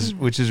 Which is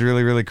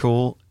really, really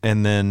cool.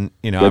 And then,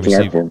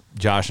 obviously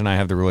Josh and I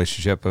have the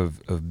relationship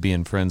of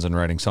being friends and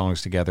writing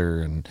songs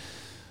together. And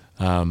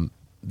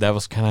that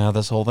was kind of how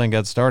this whole thing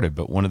got started.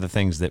 But one of the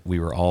things that we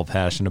were all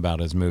passionate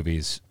about is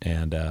movies.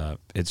 And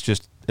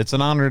it's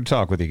an honor to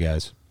talk with you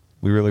guys.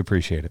 We really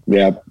appreciate it.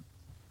 Yeah.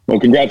 Well,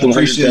 congrats on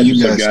 100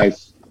 episode,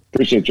 guys.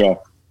 Appreciate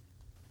y'all.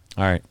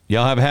 All right.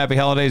 Y'all have a happy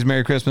holidays.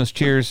 Merry Christmas.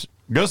 Cheers.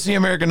 Go see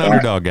American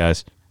Underdog,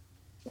 guys.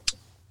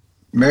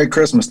 Merry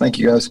Christmas. Thank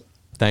you, guys.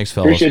 Thanks,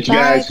 fellas. Appreciate you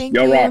guys. Bye,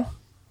 Y'all rock.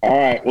 All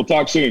right. We'll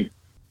talk soon.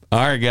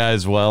 All right,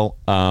 guys. Well,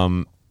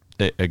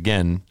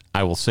 again,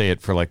 I will say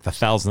it for like the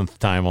 1,000th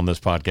time on this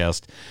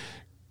podcast.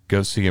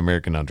 Go see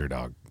American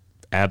Underdog.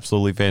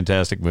 Absolutely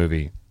fantastic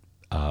movie.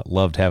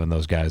 Loved having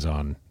those guys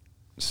on.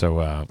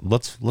 So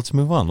let's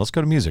move on. Let's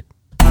go to music.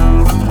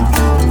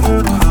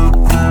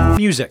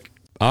 Music.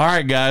 All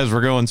right, guys.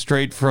 We're going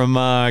straight from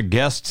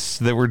guests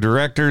that were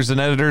directors and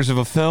editors of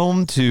a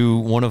film to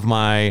one of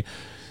my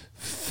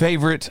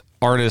favorite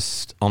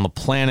artist on the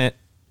planet.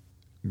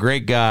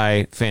 Great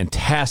guy,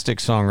 fantastic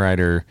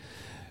songwriter,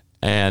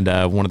 and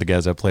one of the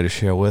guys I played a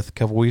show with a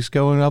couple weeks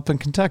ago up in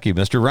Kentucky,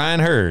 Mr. Ryan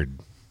Hurd.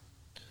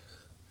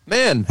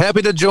 Man,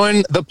 happy to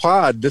join the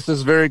pod. This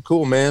is very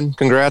cool, man.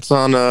 Congrats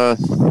on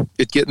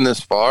it getting this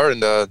far,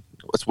 and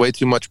it's way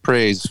too much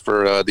praise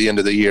for the end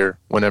of the year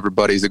when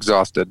everybody's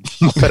exhausted,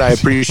 but I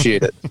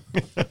appreciate it.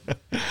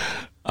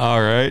 All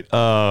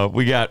right.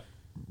 We got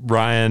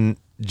Ryan,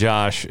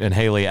 Josh, and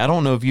Haley. I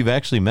don't know if you've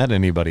actually met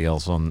anybody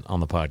else on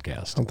the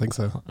podcast. I don't think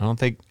so. I don't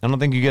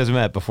think you guys have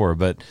met before,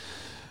 but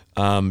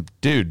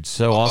dude,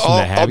 so awesome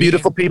to have all you.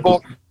 beautiful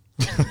people.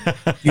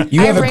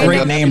 You have a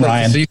great name,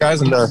 Ryan. See you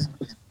guys, and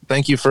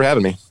thank you for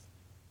having me.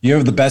 You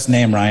have the best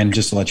name, Ryan,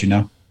 just to let you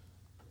know.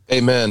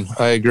 Amen.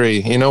 I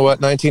agree. You know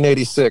what?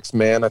 1986,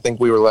 man. I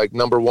think we were like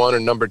number 1 or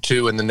number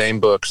 2 in the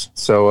name books.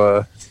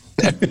 So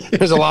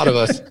there's a lot of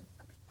us.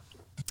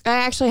 I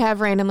actually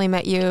have randomly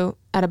met you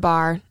at a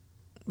bar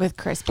with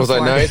Chris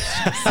before. Was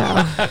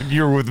I nice?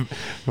 You were with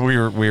we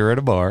were at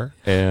a bar,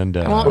 and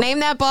I won't name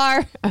that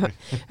bar.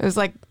 It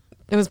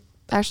was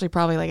actually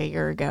probably like a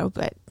year ago,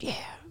 but yeah,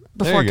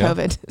 before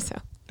COVID. So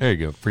there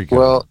you go. Pre-COVID.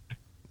 Well,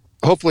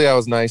 hopefully I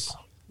was nice.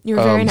 you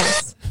were very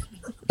nice.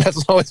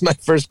 That's always my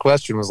first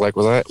question. Was like,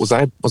 was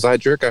I a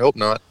jerk? I hope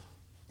not.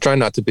 Try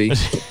not to be.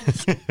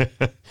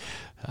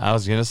 I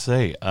was gonna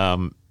say,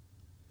 I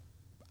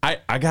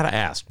gotta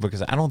ask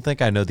because I don't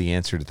think I know the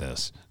answer to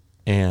this,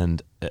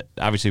 and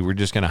obviously we're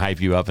just gonna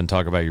hype you up and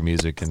talk about your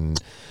music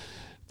and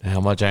how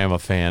much I am a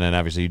fan. And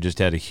obviously you just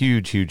had a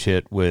huge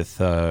hit with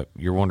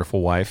your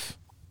wonderful wife,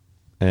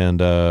 and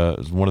it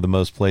was one of the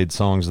most played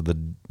songs of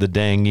the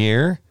dang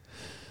year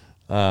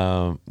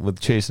with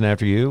 "Chasing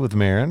After You" with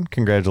Marin.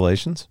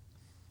 Congratulations.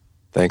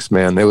 Thanks,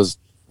 man.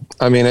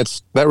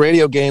 It's that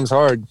radio game's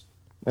hard,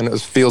 and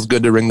it feels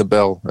good to ring the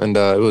bell. And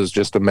it was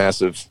just a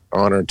massive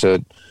honor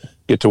to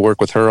get to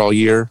work with her all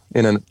year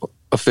in an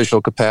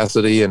official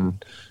capacity,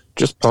 and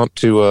just pumped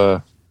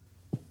to,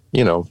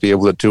 be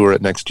able to tour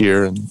it next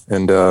year.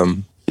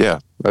 And yeah,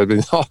 I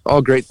mean,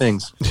 all great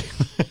things.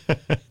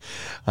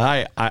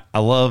 I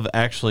love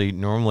actually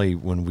normally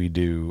when we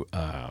do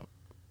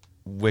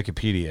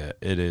Wikipedia,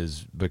 it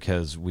is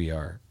because we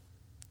are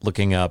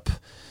looking up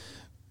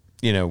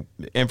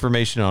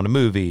information on a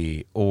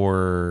movie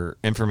or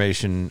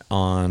information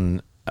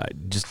on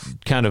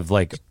just kind of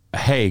like,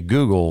 hey,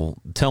 Google,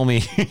 tell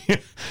me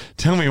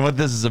what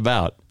this is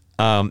about.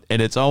 And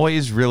it's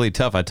always really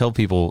tough. I tell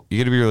people, you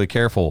got to be really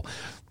careful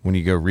when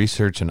you go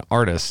research an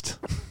artist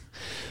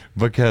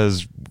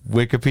because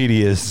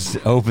Wikipedia is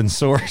open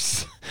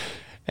source.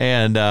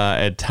 And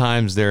at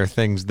times there are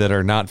things that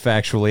are not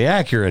factually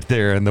accurate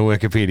there in the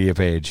Wikipedia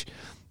page.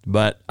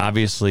 But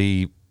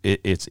obviously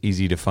it's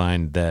easy to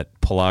find that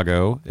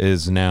Pelago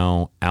is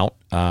now out,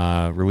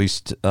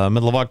 released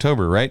middle of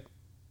October, right?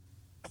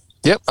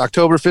 Yep,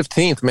 October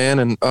 15th, man.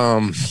 And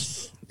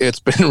it's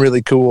been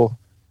really cool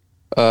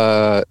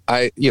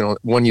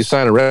when you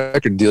sign a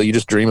record deal, you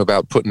just dream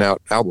about putting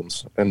out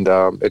albums. And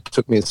it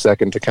took me a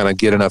second to kind of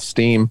get enough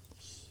steam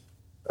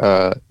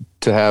to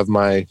have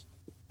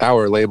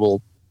our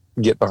label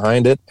get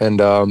behind it. And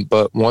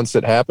but once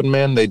it happened,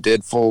 man, they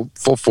did full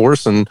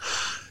force. And,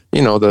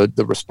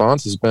 the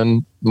response has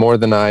been more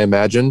than I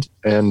imagined.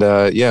 And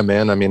yeah,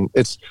 man, I mean,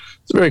 it's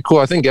very cool.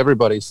 I think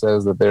everybody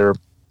says that the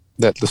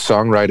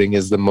songwriting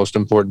is the most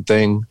important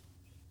thing.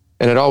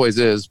 And it always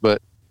is.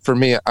 But for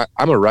me,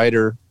 I'm a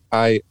writer.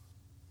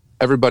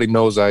 Everybody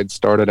knows I'd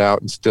started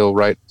out and still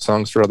write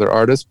songs for other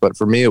artists, but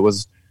for me it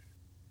was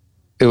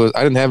I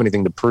didn't have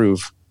anything to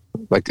prove.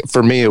 Like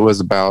for me, it was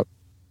about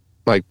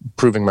like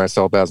proving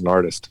myself as an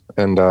artist,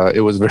 and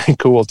it was very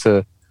cool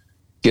to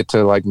get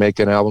to like make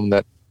an album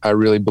that I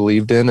really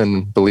believed in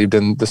and believed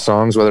in the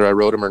songs, whether I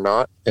wrote them or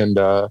not, and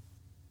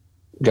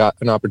got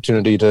an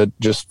opportunity to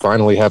just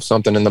finally have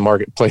something in the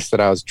marketplace that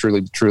I was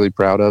truly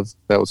proud of.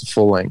 That was a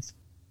full length.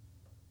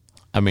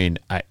 I mean,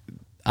 I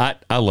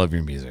love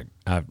your music.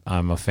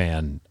 I'm a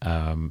fan.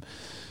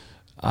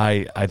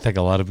 I think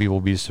a lot of people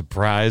will be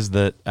surprised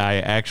that I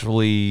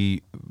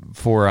actually,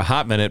 for a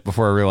hot minute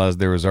before I realized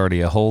there was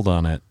already a hold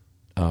on it,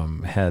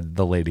 had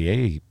the Lady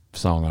A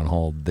song on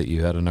hold that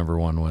you had a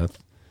 #1 with.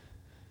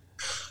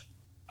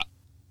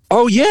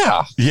 Oh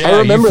yeah, I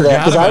remember that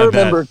because I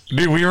remember.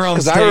 Dude, we were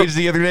on stage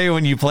the other day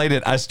when you played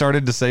it. I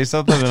started to say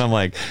something, and I'm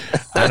like,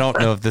 I don't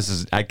know if this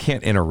is. I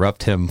can't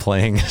interrupt him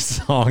playing a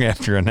song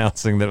after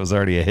announcing that it was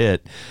already a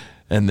hit,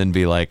 and then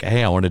be like,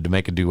 hey, I wanted to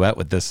make a duet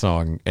with this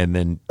song. And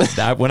then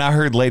when I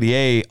heard Lady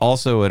A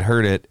also had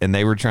heard it, and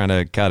they were trying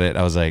to cut it,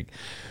 I was like,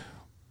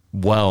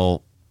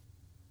 well,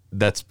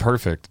 that's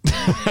perfect.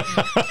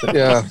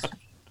 Yeah,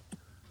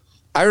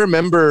 I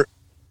remember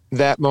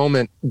that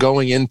moment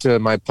going into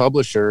my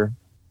publisher.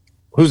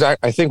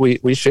 I think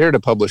we shared a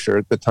publisher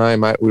at the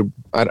time. I do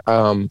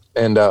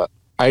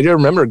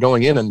remember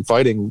going in and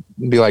fighting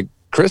and be like,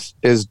 Chris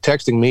is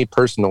texting me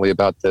personally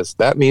about this.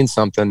 That means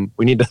something.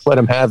 We need to let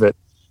him have it.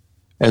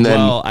 And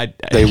then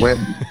they went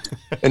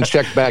and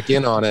checked back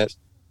in on it.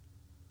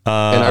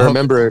 And I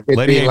remember it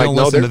Lady being A, like, don't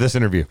no, listen to this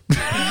interview.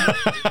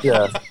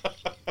 Yeah,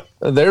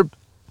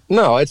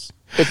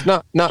 it's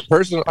not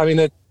personal. I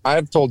mean,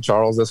 I've told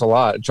Charles this a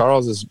lot.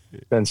 Charles has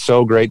been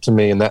so great to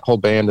me, and that whole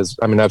band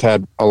I've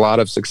had a lot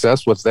of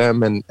success with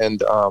them,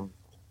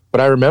 but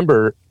I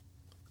remember,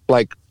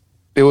 like,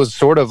 it was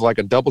sort of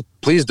like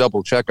please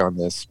double check on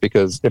this,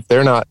 because if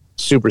they're not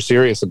super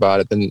serious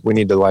about it, then we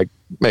need to like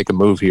make a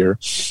move here.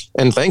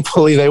 And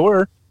thankfully they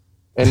were.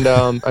 And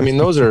I mean,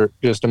 those are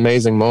just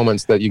amazing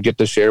moments that you get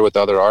to share with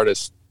other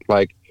artists.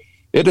 Like,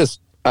 it is,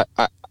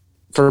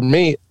 for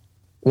me,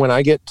 when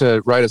I get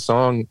to write a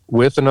song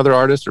with another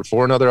artist or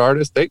for another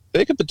artist,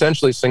 they could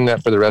potentially sing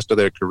that for the rest of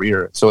their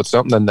career. So it's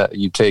something that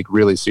you take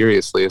really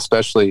seriously,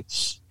 especially,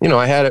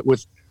 I had it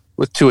with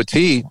To a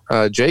T.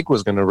 Jake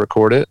was going to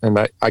record it, and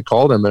I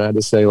called him and I had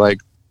to say,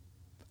 like,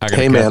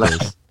 hey man,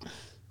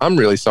 I'm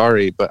really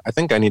sorry, but I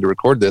think I need to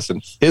record this.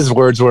 And his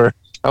words were,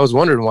 I was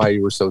wondering why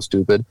you were so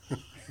stupid.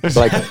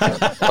 Like,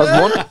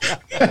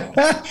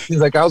 he's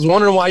like, I was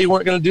wondering why you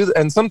weren't going to do that.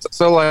 And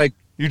so like,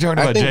 you're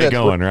talking about Jake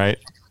Owen, right?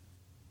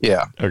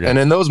 Yeah. Okay. And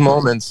in those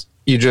moments,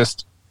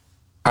 it's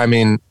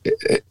an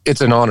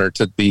honor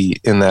to be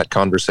in that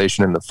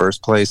conversation in the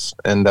first place.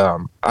 And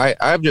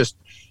I've just,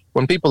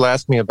 when people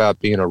ask me about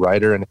being a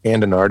writer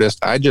and an artist,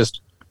 I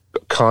just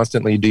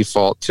constantly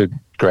default to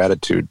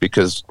gratitude,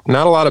 because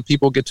not a lot of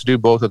people get to do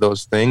both of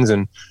those things.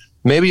 And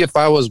maybe if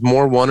I was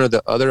more one or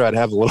the other, I'd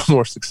have a little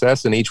more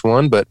success in either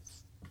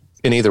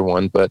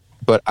one.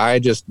 But I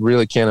just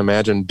really can't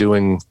imagine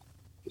doing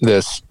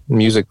this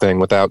music thing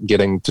without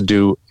getting to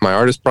do my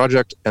artist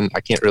project, and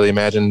I can't really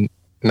imagine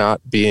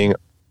not being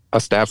a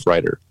staff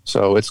writer.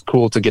 So it's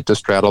cool to get to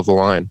straddle the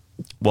line.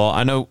 Well,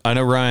 I know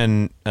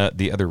Ryan,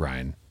 the other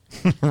Ryan,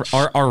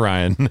 our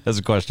Ryan has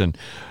a question.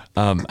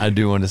 I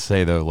do want to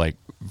say though, like,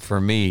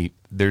 for me,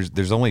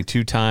 there's only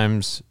 2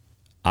 times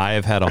I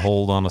have had a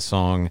hold on a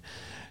song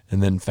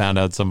and then found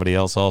out somebody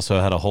else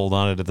also had a hold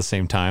on it at the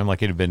same time.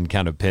 Like, it had been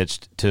kind of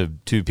pitched to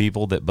 2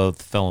 people that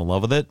both fell in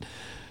love with it.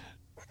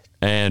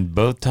 And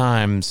both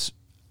times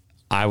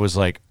I was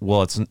like,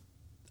 well,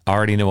 I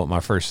already know what my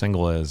first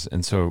single is.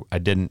 And so I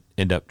didn't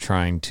end up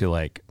trying to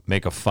like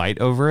make a fight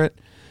over it.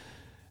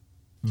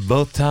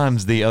 Both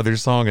times the other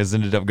song has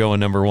ended up going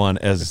 #1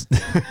 as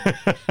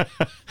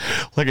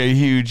like a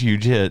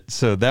huge hit.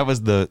 So that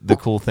was the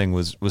cool thing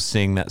was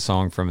seeing that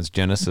song from its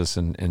genesis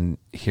and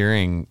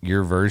hearing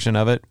your version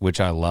of it, which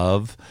I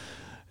love.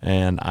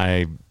 And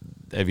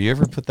have you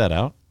ever put that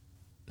out?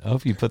 I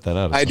hope you put that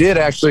out. I did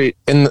actually.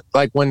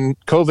 Like when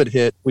COVID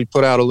hit, we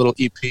put out a little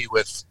EP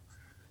with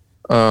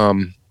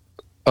some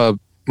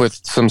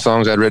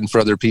songs I'd written for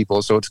other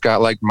people. So it's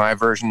got like my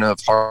version of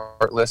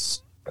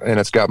Heartless, and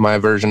it's got my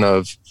version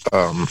of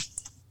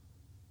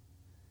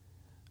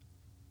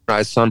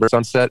Rise,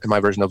 Sunset, and my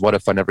version of What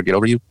If I Never Get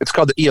Over You. It's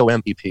called the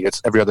EOM EP. It's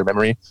Every Other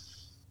Memory.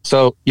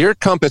 So your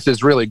compass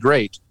is really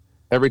great.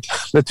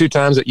 The 2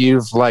 times that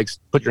you've like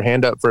put your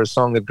hand up for a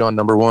song that's gone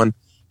 #1,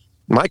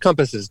 my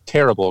compass is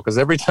terrible because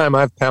every time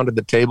I've pounded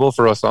the table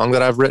for a song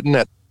that I've written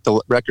at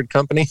the record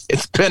company,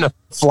 it's been a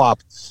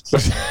flop. So,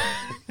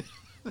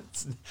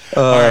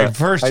 all right,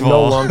 first of I no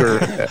all, longer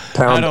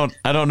pound.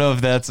 I don't know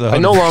if that's. I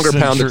no longer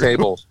pound true. the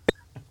table.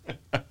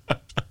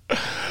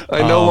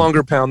 I no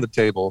longer pound the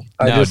table.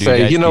 I no, just dude,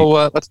 say, you know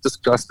what? Let's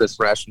discuss this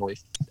rationally.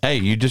 Hey,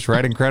 you just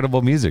write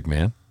incredible music,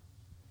 man.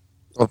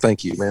 Well,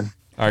 thank you, man.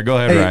 All right, go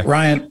ahead, Hey, Ryan.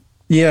 Ryan.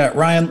 Yeah,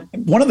 Ryan,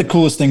 one of the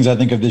coolest things I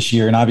think of this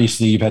year, and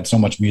obviously you've had so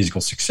much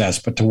musical success,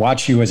 but to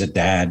watch you as a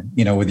dad,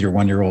 you know, with your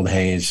 1-year-old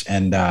Hayes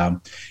and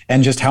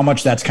just how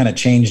much that's kind of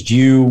changed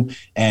you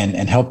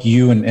and helped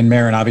you and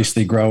Maren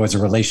obviously grow as a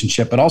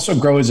relationship, but also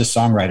grow as a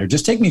songwriter.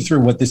 Just take me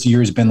through what this year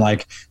has been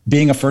like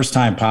being a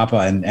first-time papa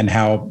and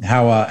how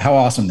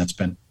awesome that's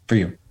been for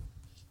you.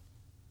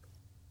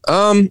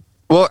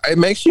 Well, it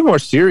makes you more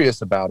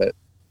serious about it.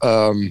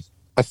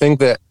 I think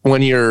that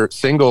when you're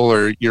single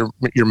or you're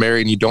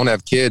married and you don't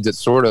have kids, it's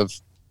sort of,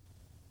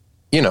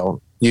 you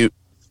know, you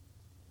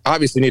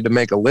obviously need to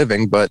make a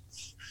living, but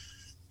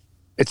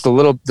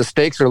the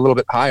stakes are a little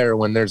bit higher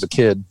when there's a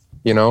kid,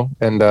 you know?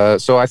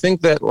 And so I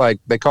think that, like,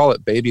 they call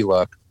it baby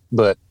luck,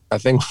 but I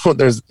think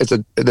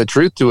the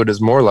truth to it is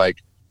more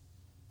like,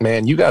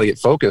 man, you got to get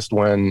focused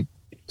when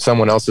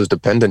someone else is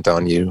dependent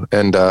on you.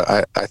 And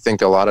I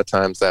think a lot of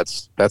times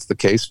that's the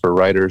case for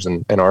writers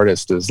and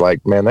artists is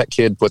like, man, that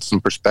kid puts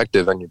some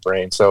perspective in your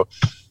brain. So,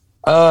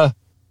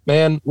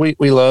 man, we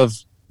love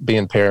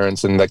being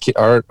parents, and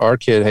our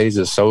kid Hayes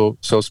is so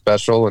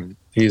special, and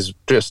he's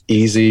just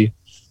easy.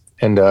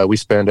 And we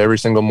spend every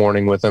single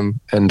morning with him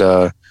and,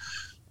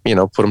 you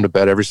know, put him to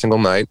bed every single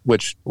night,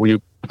 which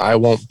I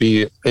won't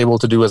be able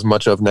to do as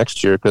much of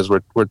next year because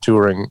we're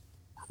touring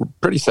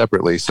pretty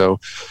separately. So,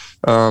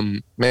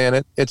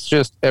 man, it's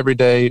just every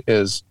day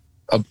is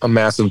a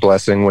massive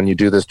blessing when you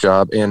do this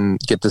job and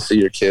get to see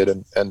your kid.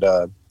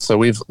 And so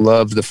we've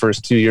loved the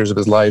first 2 years of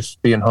his life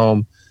being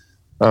home.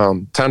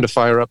 Time to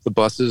fire up the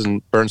buses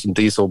and burn some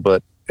diesel,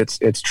 but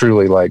it's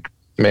truly like,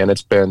 man,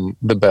 it's been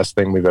the best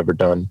thing we've ever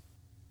done.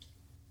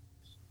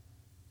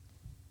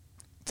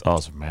 It's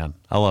awesome, man.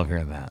 I love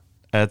hearing that.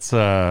 That's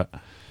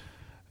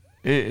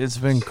it's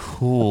been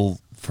cool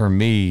for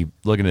me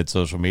looking at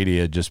social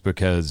media just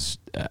because,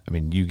 I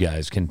mean, you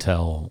guys can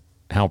tell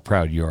how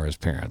proud you are as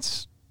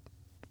parents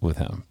with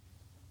him.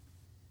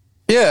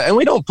 Yeah, and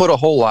we don't put a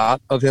whole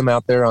lot of him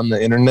out there on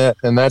the internet,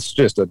 and that's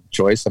just a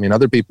choice. I mean,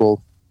 other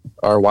people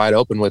are wide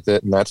open with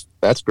it, and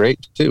that's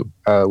great too.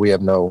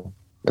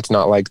 It's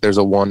not like there's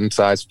a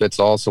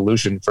one-size-fits-all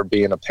solution for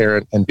being a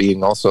parent and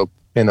being also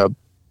in a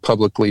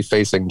publicly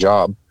facing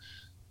job.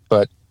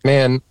 But,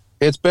 man,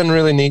 it's been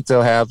really neat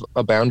to have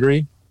a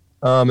boundary.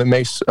 It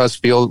makes us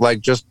feel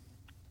like just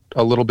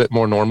a little bit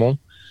more normal.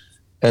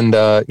 And,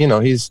 you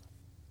know,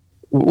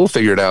 we'll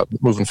figure it out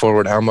moving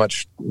forward, how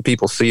much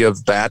people see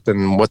of that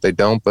and what they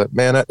don't. But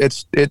man,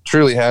 it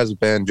truly has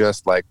been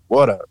just like,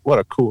 what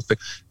a cool thing.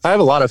 I have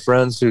a lot of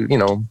friends who, you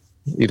know,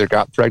 either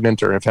got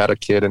pregnant or have had a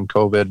kid in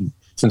COVID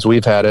since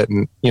we've had it.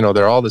 And, you know,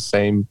 they're all the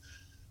same.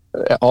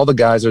 All the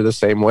guys are the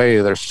same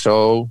way. They're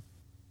so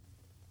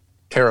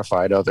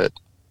terrified of it.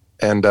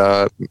 And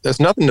there's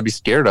nothing to be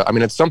scared of. I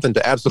mean, it's something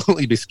to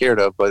absolutely be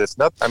scared of, but it's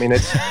not, I mean,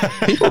 it's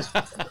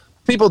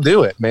people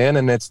do it, man.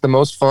 And it's the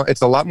most fun.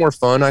 It's a lot more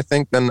fun, I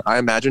think, than I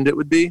imagined it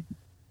would be.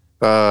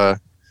 And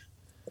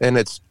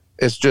it's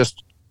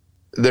just,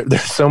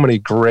 there's so many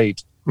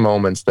great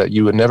moments that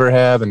you would never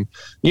have. And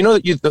you know,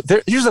 here's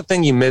the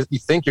thing you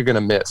think you're going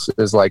to miss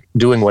is like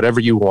doing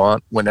whatever you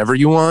want, whenever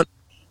you want.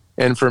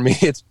 And for me,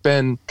 it's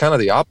been kind of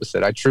the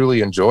opposite. I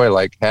truly enjoy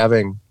like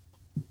having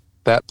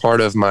that part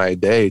of my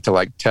day to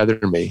like tether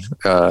me,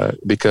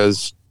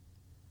 because,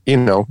 you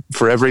know,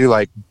 for every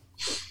like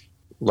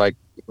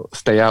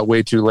stay out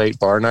way too late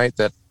bar night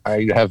that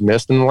I have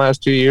missed in the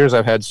last 2 years,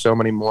 I've had so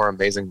many more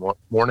amazing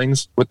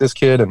mornings with this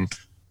kid. And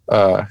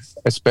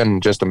it's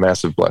been just a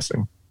massive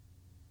blessing.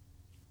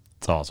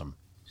 It's awesome.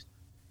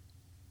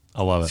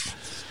 I love it.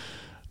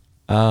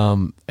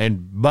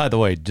 And by the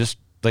way, just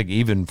like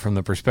even from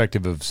the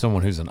perspective of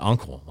someone who's an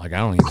uncle, like I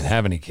don't even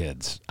have any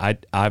kids.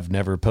 I've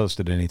never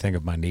posted anything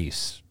of my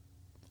niece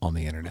on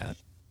the internet,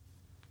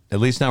 at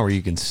least not where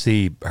you can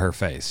see her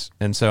face.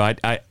 And so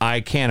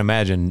I can't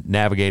imagine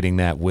navigating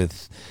that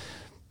with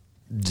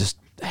just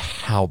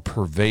how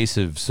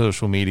pervasive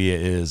social media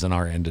is in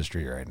our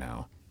industry right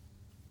now.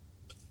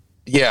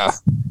 Yeah.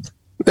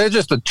 There's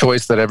just a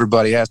choice that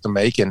everybody has to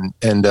make. And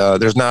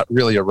there's not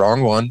really a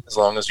wrong one as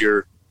long as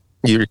you're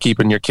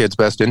keeping your kid's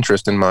best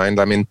interest in mind.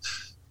 I mean,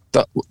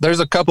 there's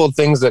a couple of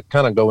things that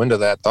kind of go into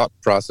that thought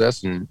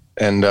process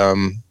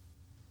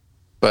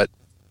but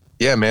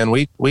yeah, man,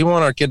 we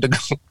want our kid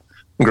to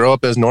grow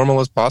up as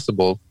normal as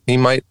possible. He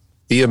might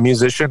be a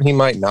musician. He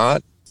might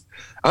not.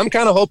 I'm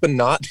kind of hoping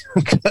not,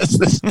 because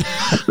this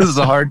is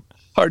a hard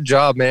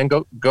job, man.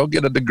 Go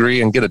get a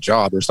degree and get a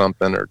job or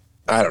something, or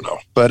I don't know.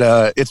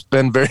 But it's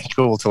been very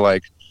cool to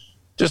like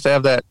just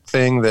have that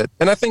thing that,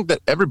 and I think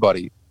that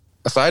everybody,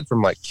 aside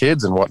from like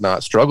kids and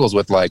whatnot, struggles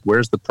with like,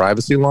 where's the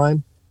privacy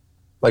line?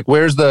 Like,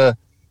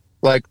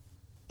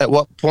 at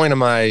what point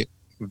am I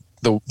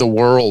the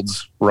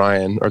world's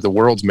Ryan or the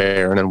world's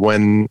Marin, and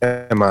when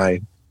am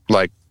I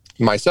like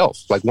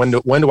myself? Like when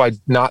do I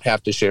not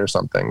have to share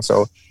something?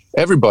 So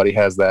everybody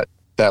has that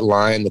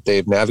line that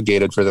they've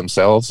navigated for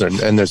themselves,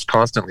 and there's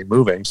constantly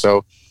moving.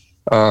 So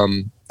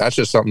that's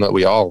just something that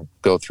we all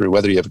go through,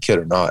 whether you have a kid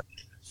or not.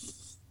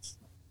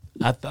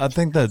 I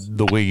think that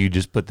the way you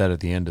just put that at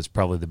the end is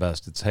probably the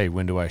best. It's, hey,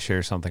 when do I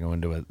share something,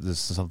 and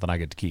this is something I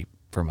get to keep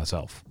for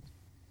myself.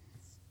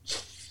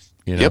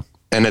 You know? Yep.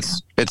 And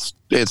it's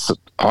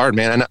hard,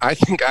 man. And I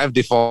think I've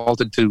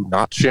defaulted to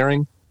not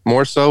sharing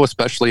more so,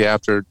 especially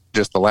after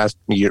just the last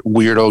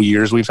weirdo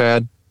years we've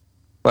had.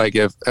 Like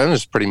and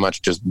it's pretty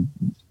much just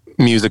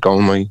music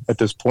only at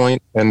this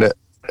point. And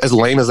as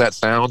lame as that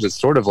sounds, it's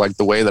sort of like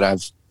the way that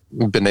I've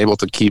been able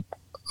to keep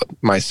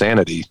my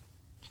sanity.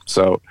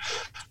 So,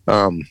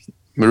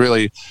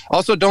 really,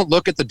 also don't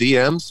look at the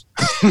DMs.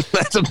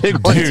 That's a big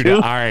one, dude. too.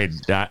 All right,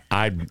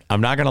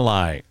 I'm not gonna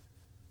lie.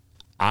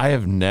 I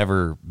have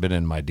never been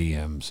in my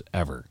DMs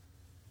ever.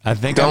 I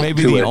think I may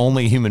be the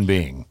only human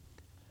being.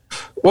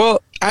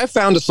 Well, I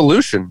found a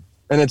solution,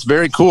 and it's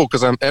very cool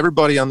because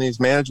everybody on these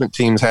management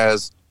teams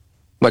has,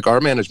 like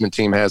our management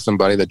team has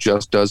somebody that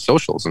just does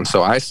socials, and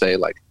so I say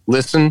like,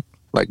 listen,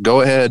 like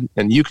go ahead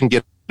and you can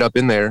get up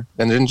in there,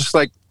 and then just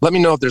like let me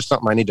know if there's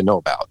something I need to know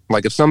about.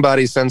 Like if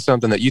somebody sends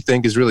something that you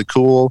think is really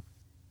cool,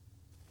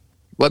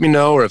 let me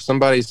know, or if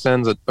somebody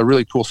sends a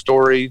really cool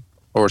story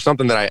or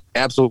something that I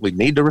absolutely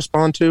need to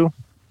respond to,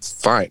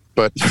 fine.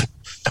 But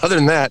other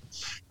than that,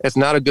 it's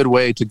not a good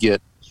way to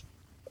get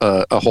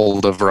a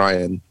hold of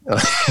Ryan.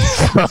 The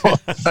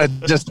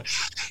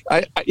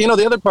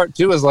other part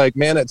too is like,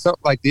 man, it's not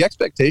like the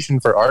expectation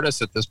for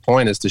artists at this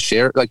point is to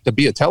share, like to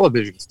be a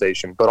television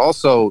station, but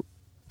also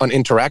an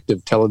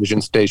interactive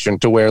television station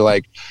to where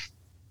like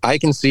I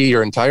can see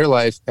your entire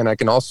life and I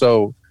can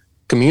also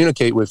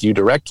communicate with you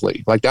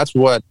directly. Like that's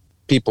what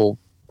people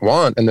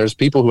want. And there's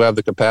people who have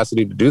the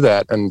capacity to do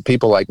that, and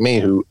people like me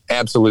who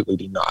absolutely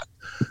do not.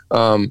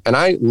 And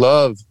I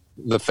love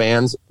the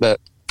fans that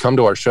come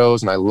to our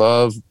shows, and I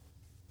love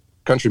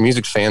country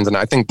music fans, and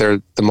I think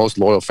they're the most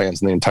loyal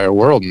fans in the entire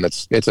world. And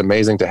it's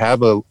amazing to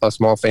have a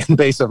small fan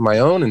base of my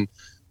own and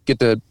get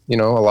to, a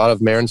lot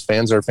of Marin's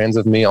fans are fans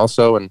of me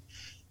also.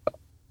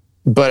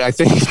 But I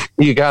think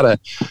you gotta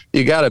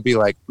be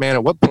like, man,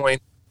 at what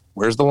point,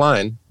 where's the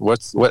line?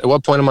 At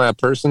what point am I a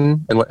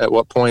person, and at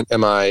what point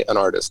am I an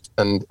artist?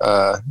 And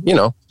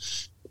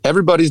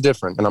everybody's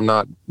different, and I'm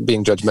not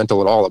being judgmental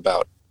at all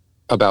about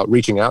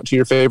reaching out to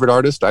your favorite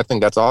artist. I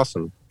think that's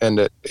awesome,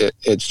 and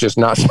it's just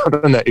not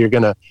something that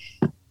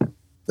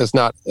it's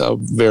not a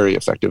very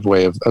effective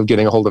way of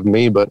getting a hold of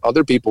me. But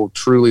other people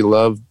truly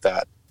love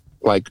that,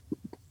 like,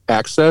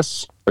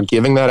 access, or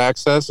giving that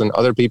access, and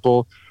other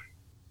people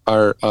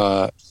are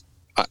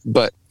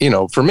but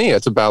for me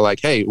it's about like,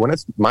 hey, when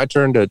it's my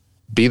turn to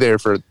be there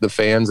for the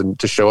fans and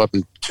to show up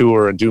and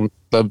tour and do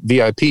the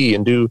VIP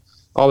and do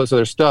all this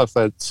other stuff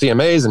at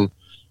CMAs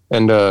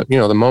and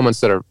the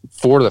moments that are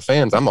for the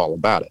fans, I'm all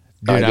about it.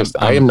 Dude,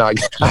 I'm not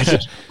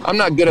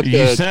good at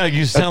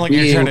you sound like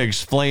you're trying to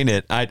explain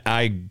it.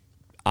 I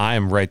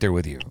am right there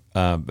with you.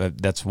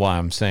 That's why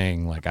I'm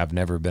saying, like, I've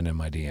never been in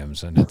my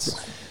DMs, and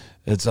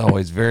it's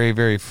always very,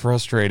 very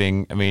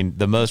frustrating. I mean,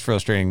 the most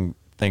frustrating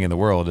thing in the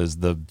world is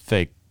the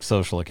fake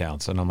social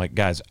accounts, and I'm like,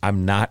 guys,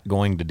 I'm not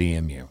going to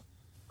DM you,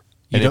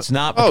 and it's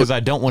not because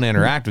I don't want to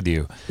interact with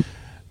you.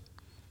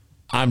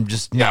 I'm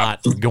just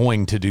not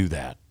going to do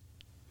that.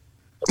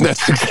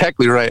 That's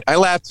exactly right. I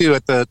laugh too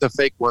at the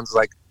fake ones.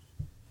 Like,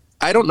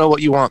 I don't know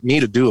what you want me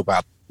to do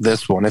about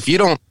this one. If you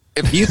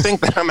think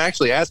that I'm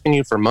actually asking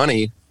you for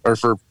money or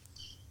for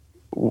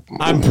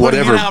I'm putting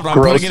it out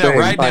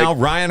right now.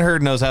 Ryan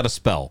Hurd knows how to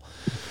spell.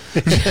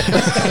 I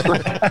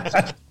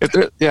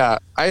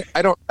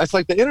don't. It's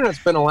like the internet's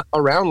been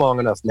around long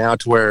enough now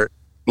to where,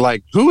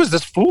 like, who is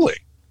this fooling?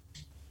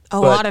 A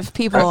lot of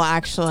people,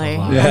 actually.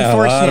 Yeah,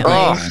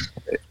 unfortunately.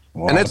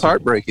 And it's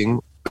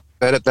heartbreaking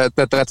that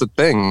that's a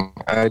thing.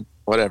 I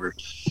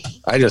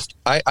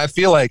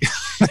feel like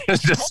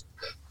it's just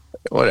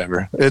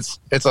whatever. It's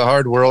a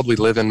hard world we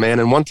live in, man.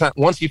 And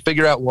once you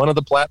figure out one of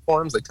the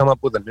platforms, they come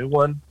up with a new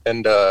one.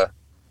 And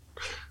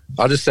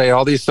I'll just say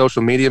all these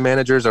social media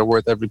managers are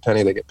worth every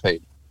penny they get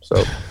paid.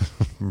 So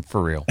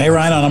for real. Hey,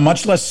 Ryan, on a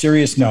much less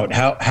serious note,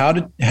 how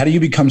do you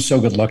become so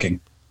good looking?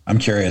 I'm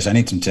curious. I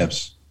need some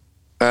tips.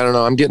 I don't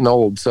know. I'm getting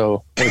old,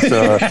 so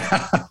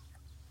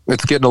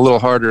it's getting a little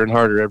harder and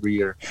harder every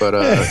year. But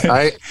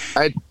I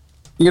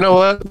you know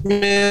what,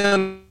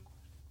 man?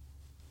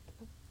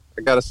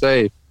 I gotta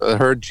say, the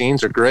Hurd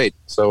jeans are great.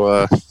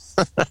 So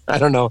I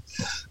don't know.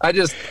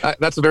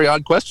 That's a very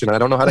odd question. I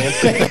don't know how to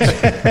answer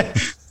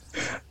it.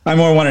 I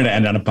more wanted to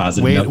end on a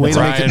positive note.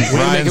 Ryan's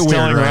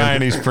telling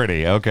Ryan he's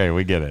pretty. Okay,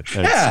 we get it.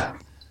 Yeah.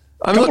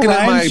 I'm looking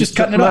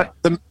at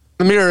the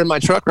mirror in my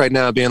truck right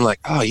now being like,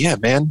 oh, yeah,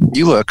 man,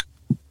 you look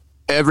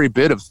every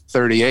bit of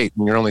 38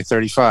 and you're only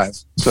 35.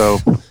 So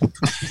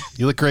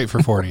you look great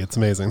for 40. It's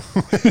amazing.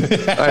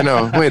 I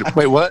know.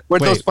 Wait, what?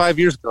 Where'd those 5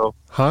 years go?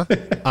 Huh?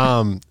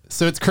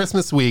 So it's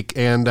Christmas week,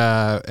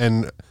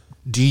 and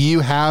Do you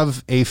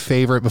have a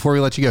favorite, before we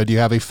let you go, do you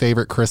have a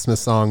favorite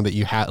Christmas song that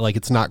you had, like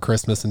it's not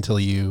Christmas until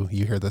you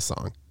hear this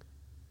song?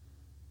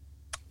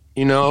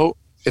 You know,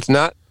 it's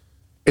not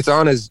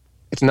on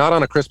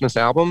a Christmas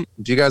album.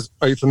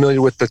 Are you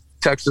familiar with the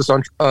Texas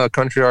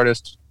country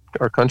artist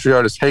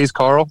Hayes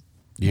Carl?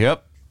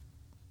 Yep.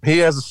 He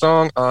has a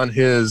song on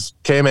his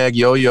K-Mag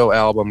Yo-Yo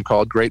album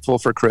called Grateful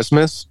for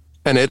Christmas,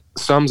 and it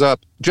sums up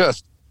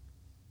just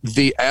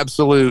the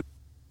absolute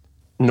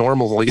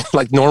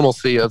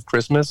normalcy of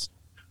Christmas.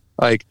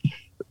 Like,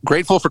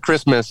 Grateful for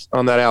Christmas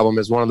on that album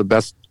is one of the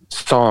best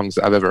songs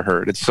I've ever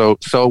heard. It's so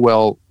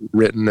well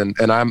written,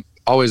 and I'm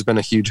always been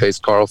a huge Hayes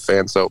Carl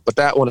fan. But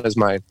that one is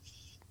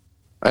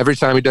every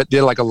time he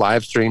did like a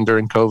live stream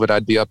during COVID,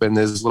 I'd be up in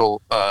his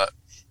little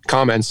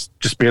comments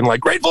just being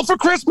like, grateful for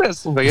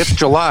Christmas. I'm like, it's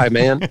July,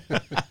 man.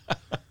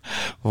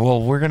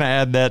 Well, we're going to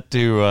add that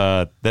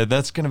to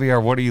that's going to be our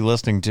What Are You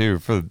Listening To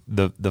for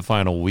the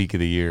final week of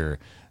the year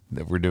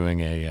that we're doing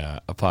a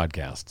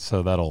podcast.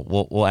 So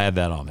we'll add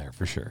that on there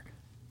for sure.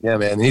 Yeah,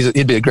 man.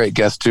 He'd be a great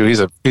guest too. He's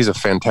a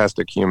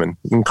fantastic human.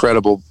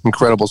 Incredible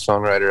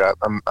songwriter.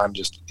 I'm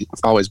just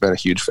always been a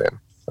huge fan.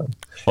 So,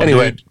 well,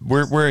 anyway, dude,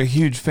 we're a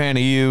huge fan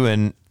of you,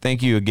 and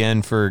thank you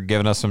again for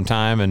giving us some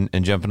time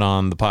and jumping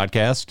on the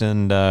podcast.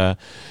 And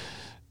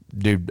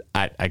dude,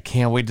 I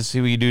can't wait to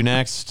see what you do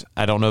next.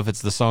 I don't know if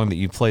it's the song that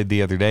you played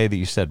the other day that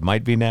you said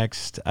might be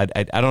next. I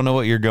don't know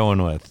what you're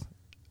going with,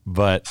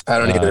 but I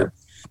don't either.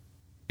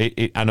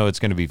 I know it's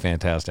going to be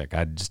fantastic.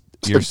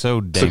 You're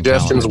so dang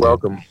suggestions talented.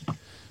 Welcome.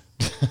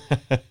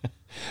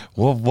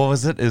 Well, what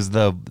was it? Is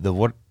the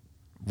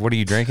what are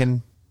you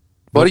drinking?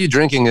 What Are You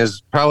Drinking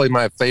is probably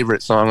my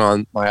favorite song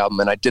on my album,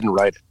 and I didn't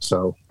write it,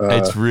 so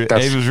it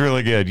was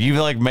really good.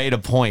 You like made a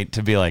point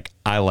to be like,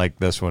 I like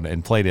this one,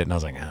 and played it, and I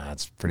was like,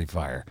 it's pretty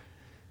fire.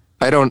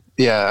 I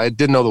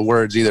didn't know the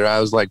words either. I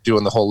was like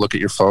doing the whole look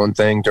at your phone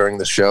thing during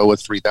the show with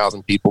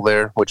 3,000 people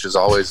there, which is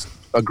always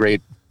a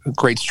great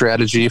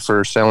strategy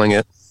for selling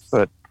it.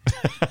 But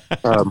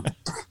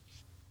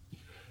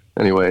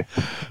anyway,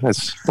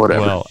 that's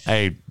whatever. Well,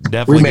 hey,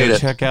 definitely go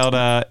check out.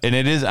 And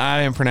it is,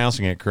 I am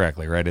pronouncing it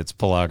correctly, right? It's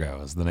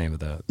Pelago is the name of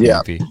the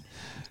EP.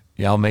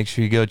 Yeah, I'll make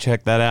sure you go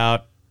check that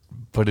out.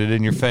 Put it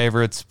in your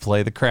favorites.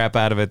 Play the crap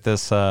out of it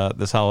this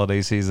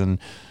holiday season.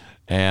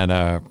 And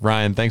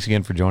Ryan, thanks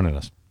again for joining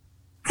us.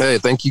 Hey,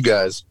 thank you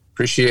guys.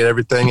 Appreciate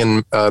everything,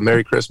 and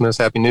Merry Christmas,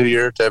 Happy New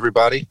Year to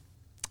everybody.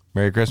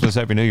 Merry Christmas,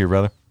 Happy New Year,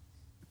 brother.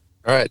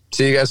 All right,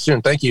 see you guys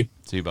soon. Thank you.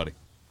 See you, buddy.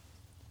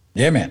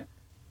 Yeah, man.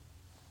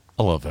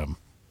 I love him.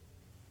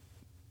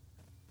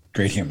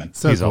 Great human.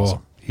 So He's cool.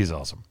 awesome. He's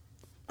awesome.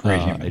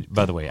 Great human.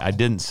 By the way, I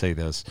didn't say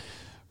this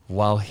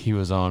while he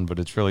was on, but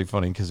it's really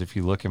funny because if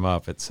you look him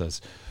up, it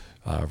says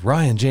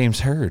Ryan James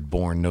Hurd,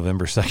 born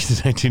November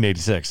 2nd,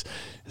 1986,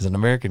 is an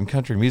American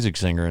country music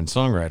singer and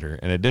songwriter.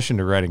 In addition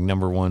to writing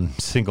 #1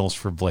 singles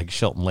for Blake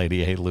Shelton,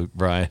 Lady A, Luke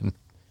Bryan,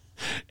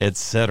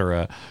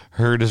 etc.,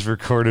 Hurd is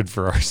recorded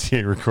for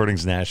RCA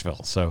Recordings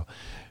Nashville. So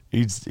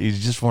he's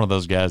just one of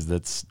those guys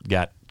that's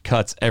got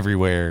cuts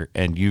everywhere,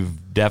 and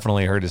you've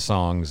definitely heard his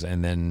songs,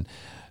 and then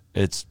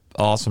it's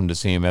awesome to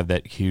see him have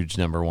that huge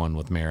 #1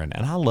 with Marin.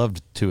 And I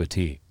loved To a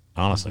T.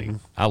 Honestly,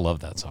 I love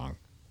that song.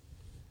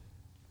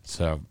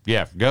 So,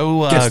 yeah,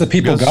 go... Gets the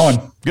people going.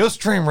 Go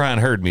stream Ryan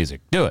Hurd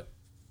music. Do it.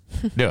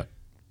 Do it.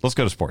 Let's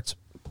go to sports.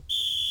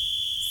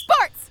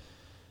 Sports.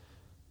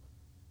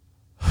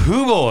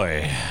 Hoo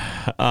boy.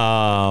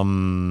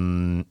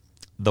 The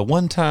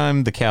one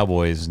time the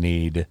Cowboys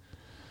need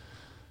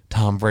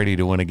Tom Brady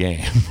to win a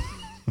game.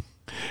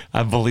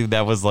 I believe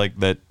that was like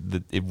that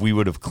if we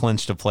would have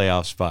clinched a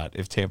playoff spot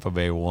if Tampa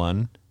Bay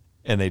won,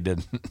 and they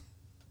didn't.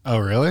 Oh,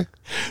 really?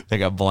 They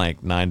got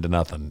blanked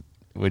 9-0,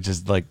 which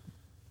is like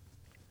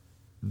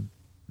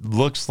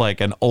looks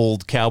like an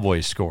old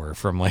Cowboys score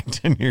from like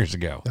 10 years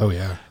ago. Oh,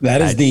 yeah. That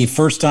is the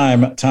first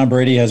time Tom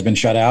Brady has been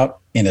shut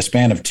out in a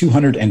span of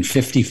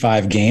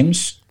 255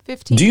 games.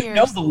 15 Do you years.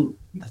 know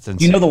That's do insane.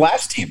 you know the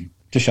last team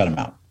to shut him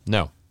out?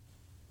 No.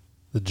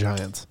 The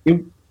Giants.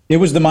 It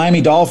was the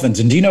Miami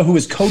Dolphins. And do you know who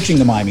was coaching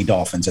the Miami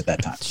Dolphins at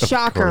that time?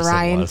 Shocker, course it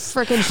Ryan. was.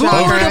 Freaking shocker.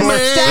 Florida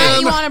What's that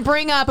man. you want to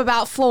bring up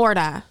about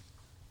Florida?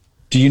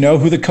 Do you know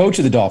who the coach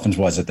of the Dolphins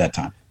was at that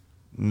time?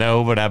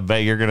 No, but I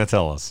bet you're going to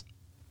tell us.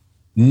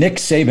 Nick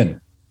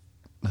Saban.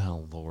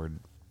 Oh, Lord.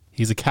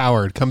 He's a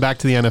coward. Come back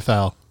to the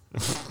NFL.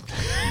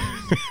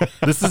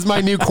 This is my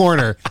new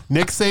corner.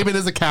 Nick Saban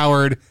is a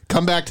coward.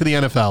 Come back to the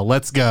NFL.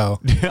 Let's go.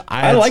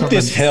 I had like something-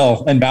 this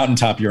hill and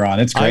mountaintop you're on.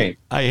 It's great.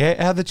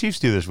 How'd the Chiefs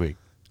do this week?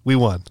 We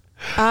won.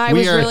 I We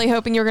was are- really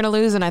hoping you were going to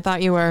lose, and I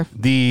thought you were.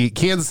 The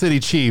Kansas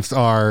City Chiefs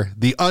are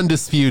the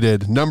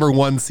undisputed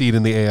 #1 seed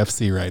in the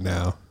AFC right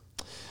now.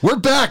 We're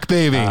back,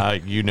 baby.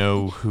 You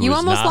know who You is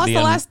almost not lost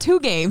the last 2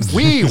 games.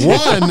 We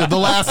won the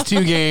last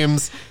 2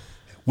 games.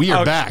 We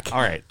are back.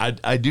 All right.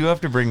 I do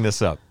have to bring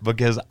this up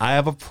because I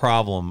have a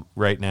problem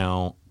right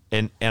now,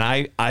 and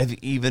I've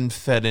even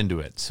fed into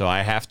it. So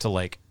I have to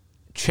like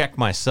check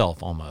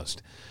myself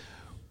almost,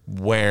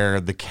 where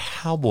the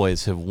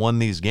Cowboys have won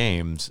these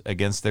games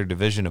against their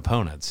division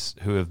opponents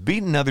who have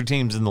beaten other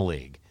teams in the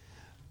league.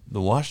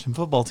 the Washington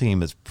football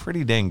team is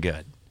pretty dang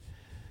good.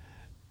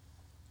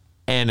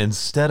 And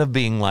instead of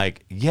being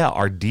like, yeah,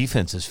 our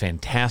defense is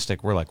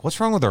fantastic, we're like, what's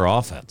wrong with our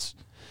offense?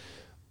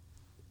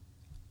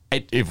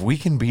 If we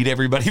can beat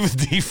everybody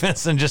with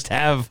defense and just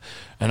have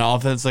an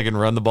offense that can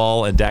run the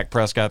ball and Dak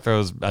Prescott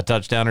throws a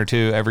touchdown or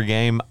two every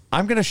game,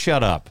 I'm going to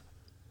shut up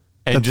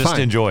and That's just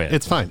fine. It's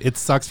It's fine. It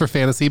sucks for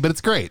fantasy, but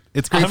it's great.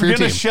 It's great for your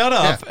team. I'm going to shut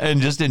up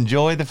and just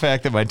enjoy the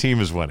fact that my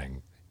team is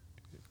winning.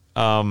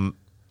 When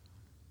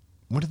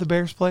do the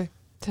Bears play?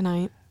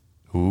 Tonight.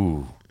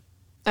 Ooh.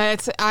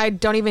 I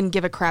don't even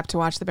give a crap to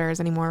watch the Bears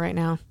anymore right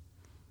now.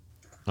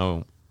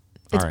 Oh.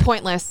 It's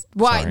pointless.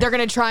 Why? Sorry. They're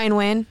going to try and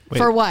win? Wait,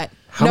 for what?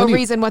 how No many-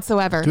 reason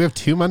whatsoever. Do we have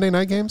 2 Monday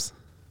night games?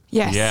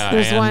 Yes. Yeah,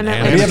 There's and- one.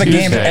 and We have a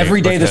game Tuesday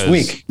every day this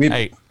because-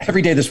 week.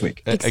 Every day this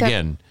week. Except-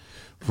 Again,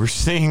 we're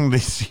seeing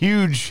this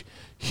huge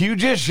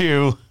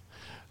issue.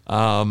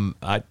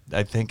 I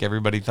think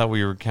everybody thought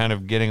we were kind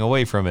of getting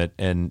away from it,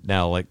 and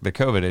now like the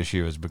COVID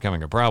issue is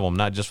becoming a problem,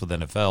 not just with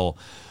NFL,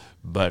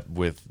 but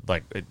with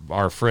like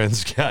our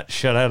friends got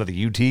shut out of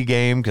the UT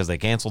game because they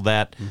canceled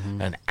that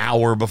an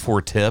hour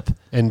before tip.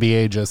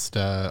 NBA just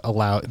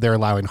they're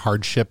allowing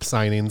hardship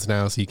signings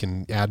now, so you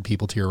can add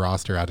people to your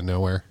roster out of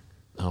nowhere.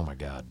 Oh my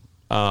God.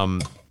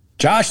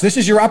 Josh, this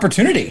is your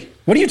opportunity.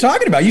 What are you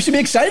talking about? You should be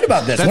excited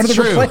about this. That's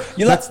true.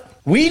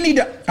 We need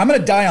to. I'm going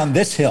to die on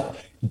this hill.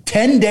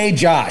 10-day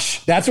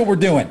Josh. That's what we're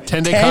doing.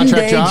 10-day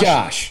contract Josh?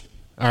 Josh.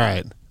 All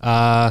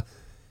right.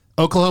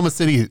 Oklahoma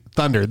City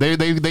Thunder. They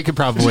could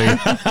probably.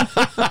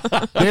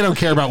 They don't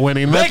care about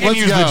winning. They can Let's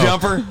use go. the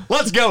jumper.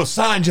 Let's go.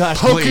 Sign Josh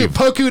Cleve.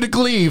 Poku to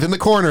Cleve in the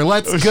corner.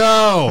 Let's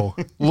go.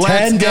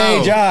 Let's 10-day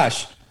go.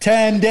 Josh.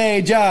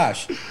 10-day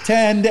Josh.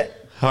 10-day.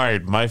 All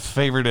right, my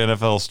favorite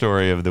NFL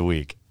story of the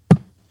week.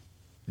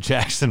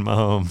 Jackson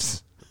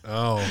Mahomes.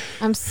 Oh,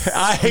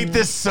 I hate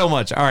this so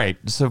much. All right,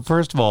 so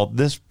first of all,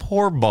 this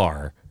poor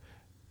bar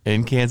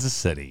in Kansas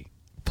City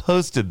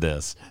posted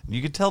this.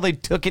 You could tell they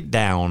took it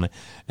down,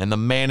 and the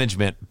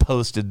management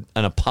posted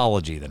an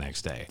apology the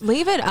next day.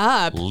 Leave it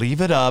up. Leave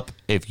it up.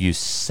 If you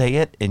say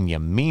it and you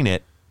mean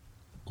it,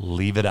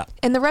 leave it up.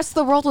 And the rest of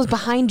the world was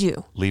behind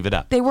you. Leave it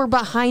up. They were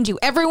behind you.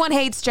 Everyone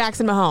hates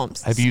Jackson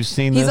Mahomes. Have you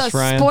seen He's this, a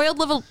Ryan? spoiled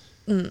little.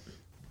 I'm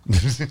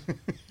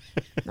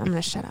going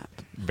to shut up.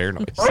 Bear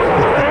noise.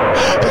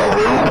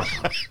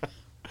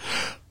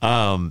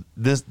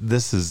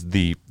 This is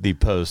the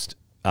post,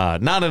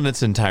 not in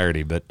its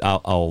entirety, but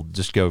I'll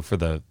just go for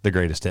the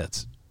greatest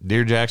hits.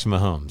 Dear Jackson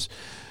Mahomes,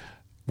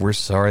 we're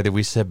sorry that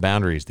we set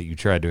boundaries that you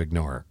tried to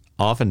ignore.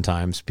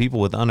 Oftentimes, people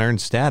with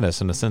unearned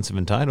status and a sense of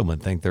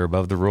entitlement think they're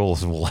above the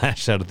rules and will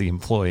lash out at the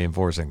employee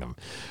enforcing them.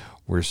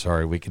 We're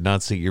sorry we could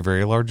not seat your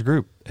very large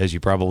group. As you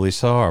probably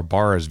saw, our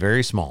bar is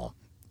very small.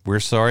 We're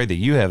sorry that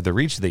you have the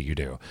reach that you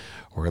do,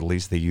 or at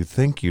least that you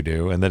think you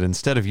do, and that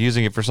instead of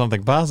using it for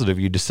something positive,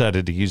 you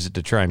decided to use it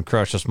to try and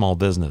crush a small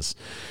business.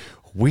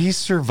 We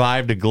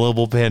survived a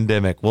global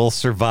pandemic. We'll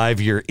survive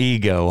your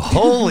ego.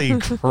 Holy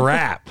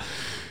crap.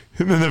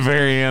 And then at the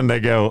very end, they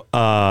go,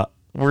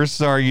 we're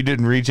sorry you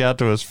didn't reach out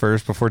to us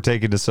first before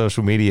taking to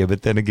social media.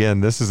 But then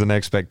again, this is an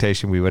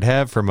expectation we would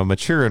have from a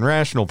mature and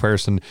rational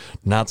person,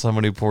 not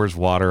someone who pours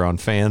water on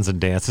fans and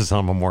dances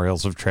on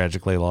memorials of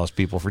tragically lost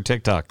people for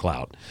TikTok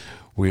clout.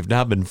 We've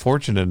not been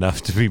fortunate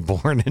enough to be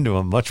born into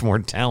a much more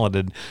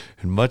talented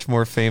and much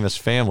more famous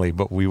family,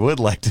 but we would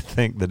like to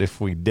think that if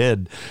we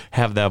did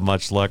have that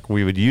much luck,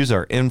 we would use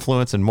our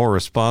influence in more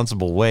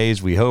responsible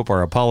ways. We hope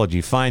our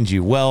apology finds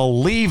you well.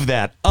 Leave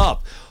that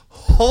up.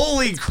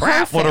 Holy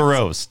crap, what a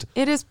roast.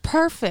 It is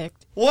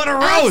perfect. What a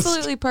roast.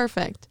 Absolutely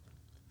perfect.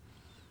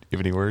 You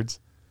have any words?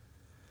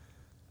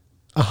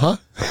 Uh-huh.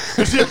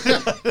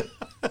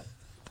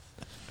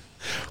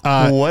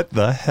 What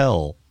the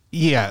hell?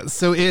 Yeah,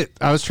 so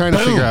I was trying to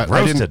figure out.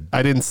 Roasted.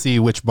 I didn't see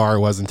which bar it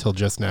was until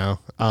just now.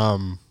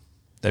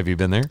 Have you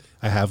been there?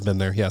 I have been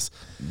there. Yes,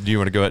 Do you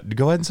want to go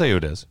ahead and say who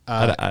it is?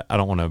 I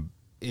don't want to.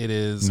 it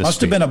is.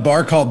 Must have been a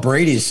bar called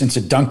Brady's since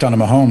it dunked on a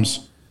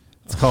Mahomes.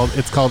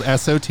 It's called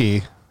SOT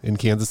in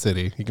Kansas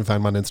City. You can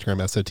find them on Instagram,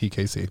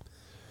 SOTKC.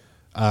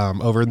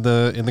 Over in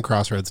the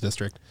Crossroads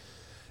district.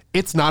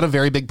 It's not a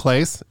very big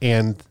place,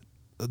 and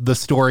the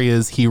story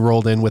is he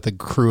rolled in with a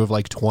crew of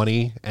like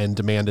 20 and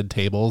demanded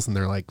tables, and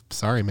they're like,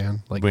 "Sorry,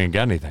 man, like We ain't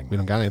got anything. we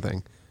don't got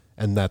anything."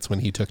 And that's when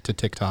he took to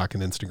TikTok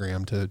and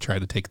Instagram to try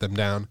to take them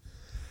down.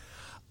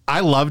 I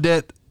loved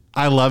it.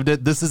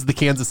 This is the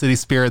Kansas City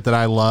spirit that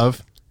I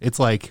love. It's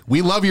like,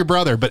 we love your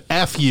brother, but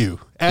F you,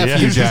 Yeah.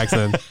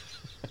 Jackson.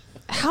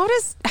 How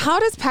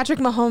does Patrick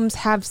Mahomes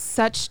have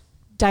such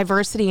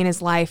diversity in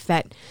his life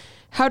that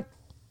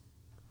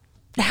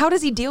how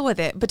does he deal with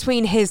it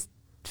between his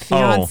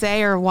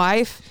fiance or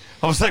wife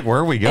I was like, where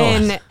are we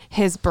going? and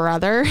his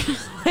brother?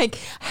 Like,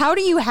 how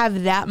do you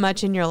have that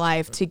much in your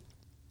life to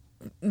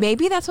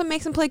maybe that's what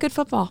makes him play good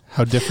football?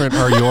 How different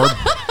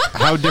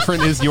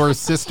is your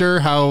sister?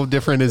 How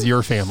different is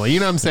your family? You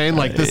know what I'm saying?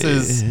 Like, this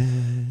is,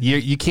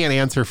 you can't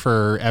answer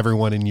for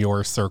everyone in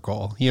your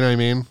circle. You know what I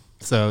mean?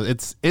 So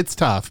it's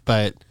tough,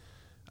 but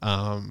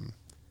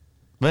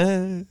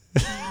Eh.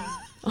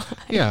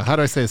 Yeah, how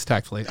do I say this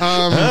tactfully?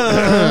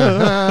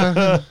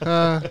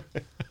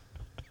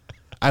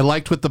 I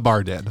liked what the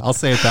bar did. I'll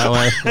say it that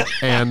way.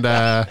 And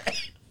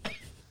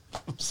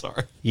I'm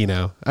sorry. you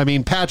know, I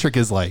mean, Patrick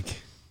is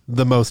like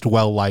the most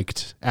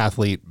well-liked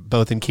athlete,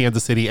 both in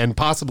Kansas City and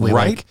possibly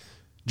Right? like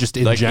just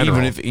in Like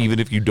general. even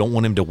if you don't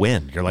want him to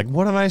win, you're like,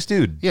 what a nice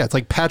dude. Yeah, it's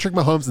like Patrick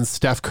Mahomes and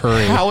Steph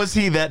Curry. How is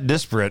he that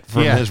disparate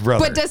from Yeah. his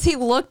brother? But does he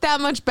look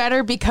that much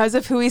better because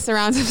of who he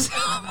surrounds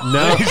himself with?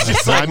 No, He's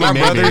just like, I my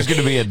mean, maybe. brother's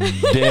going to be a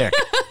dick.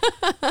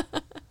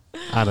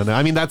 I don't know.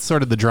 I mean, that's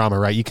sort of the drama,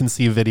 right? You can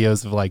see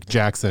videos of like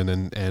Jackson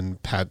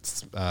and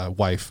Pat's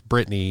wife,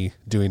 Brittany,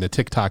 doing a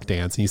TikTok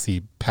dance. And you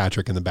see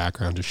Patrick in the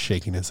background just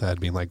shaking his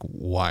head, being like,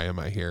 why am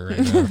I here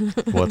right now?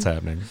 What's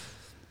happening?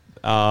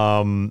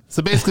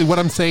 So basically what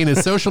I'm saying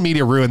is social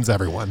media ruins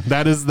everyone.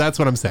 That's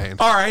what I'm saying.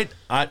 All right.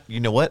 You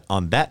know what?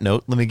 On that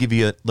note, let me give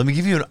you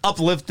an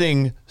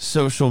uplifting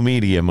social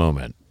media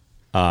moment.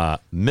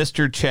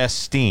 Mr.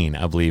 Chasteen,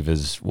 I believe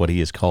is what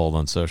he is called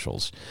on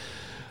socials,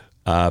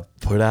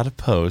 put out a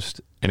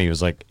post, and he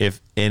was like,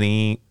 if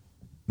any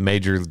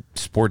major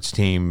sports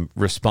team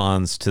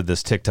responds to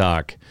this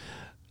TikTok,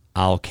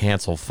 I'll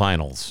cancel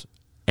finals.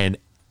 And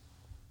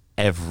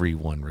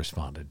everyone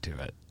responded to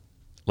it.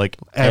 Like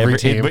Every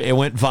team. It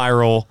went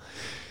viral.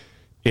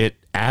 It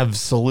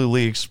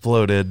absolutely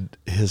exploded.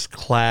 His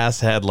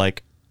class had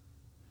like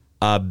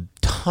a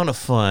ton of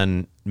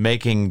fun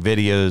making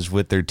videos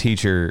with their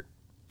teacher.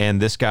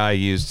 And this guy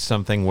used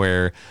something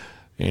where,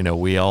 you know,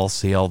 we all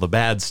see all the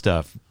bad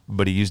stuff,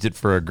 but he used it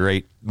for a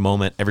great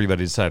moment.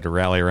 Everybody decided to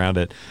rally around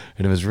it.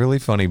 And it was really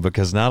funny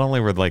because not only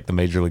were like the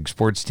major league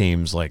sports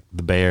teams, like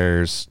the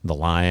Bears, the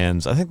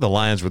Lions, I think the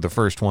Lions were the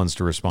first ones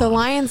to respond. The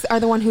Lions are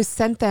the one who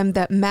sent them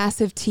that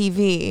massive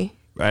TV.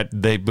 Right,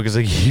 because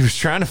he was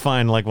trying to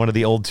find like one of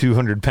the old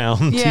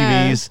 200-pound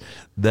Yeah. TVs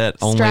that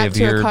only Strapped if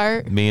to a you're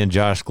cart. me and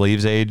Josh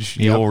Cleave's age,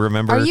 you'll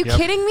remember. Are you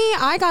kidding me?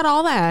 I got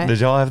all that.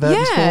 Did y'all have that in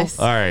Yes.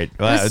 school? All right. It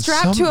was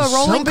strapped to a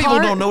rolling Some people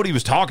cart. don't know what he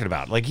was talking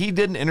about. Like he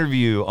did an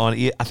interview on,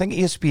 I think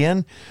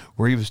ESPN,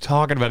 where he was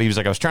talking about, he was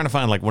like, I was trying to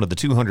find like one of the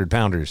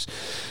 200-pounders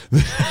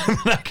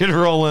that I could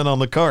roll in on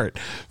the cart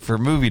for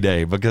movie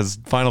day because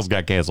finals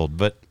got canceled.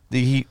 But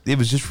it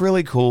was just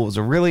really cool. It was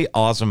a really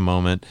awesome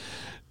moment.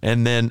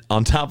 And then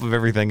on top of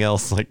everything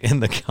else, like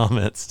in the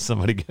comments,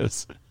 somebody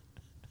goes,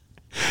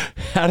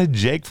 how did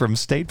Jake from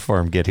State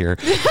Farm get here?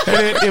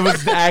 And it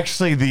was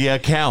actually the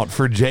account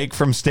for Jake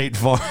from State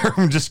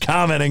Farm just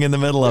commenting in the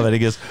middle of it. He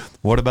goes,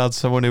 what about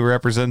someone who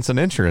represents an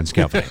insurance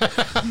company?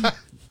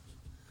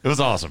 It was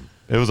awesome.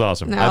 It was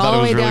awesome. Now, I thought all it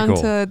the was way really down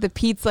cool. to the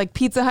Pizza, like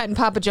Pizza Hut and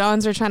Papa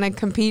John's are trying to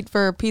compete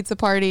for a pizza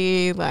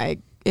party. Like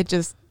it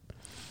just,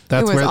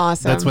 That's it was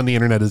awesome. That's when the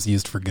internet is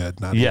used for good,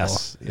 not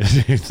Yes.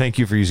 Thank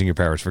you for using your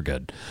powers for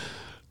good.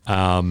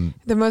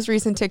 The most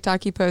recent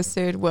TikTok he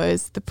posted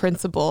was the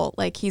principal.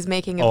 Like he's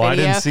making a Oh, video. I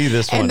didn't see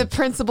this one. And the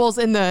principal's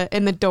in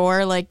the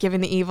door, like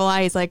giving the evil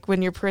eye. He's like,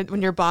 when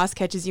your boss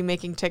catches you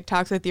making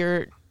TikToks with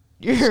your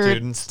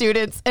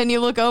students, and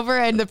you look over,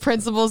 and the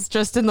principal's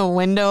just in the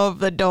window of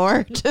the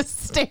door,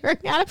 just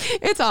staring at him.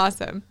 It's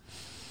awesome.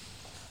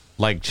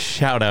 Like,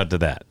 shout out to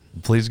that.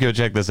 Please go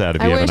check this out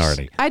if I you haven't wish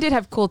already. I did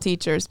have cool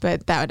teachers,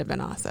 but that would have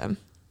been awesome.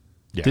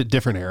 Yeah.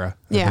 Different era.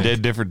 Yeah.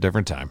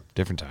 Different time.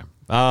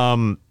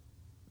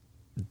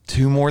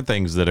 Two more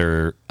things that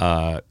are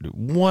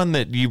one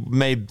that you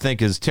may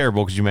think is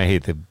terrible because you may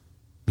hate the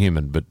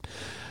human, but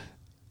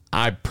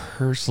I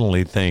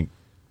personally think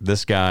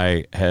this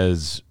guy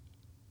has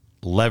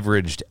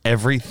leveraged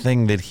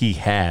everything that he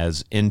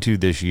has into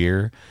this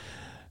year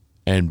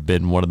and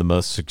been one of the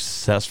most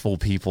successful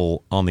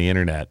people on the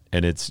internet,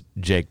 and it's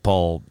Jake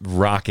Paul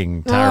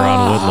rocking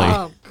Tyron Woodley.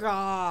 Oh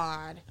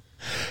God.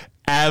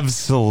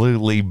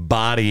 Absolutely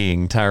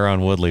bodying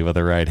Tyron Woodley with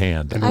a right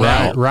hand. And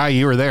Now, Ryan,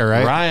 you were there,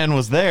 right? Ryan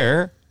was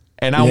there,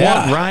 and I Yeah.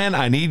 want Ryan.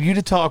 I need you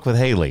to talk with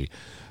Haley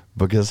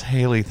because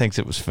Haley thinks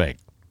it was fake.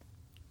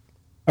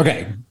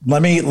 Okay,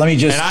 let me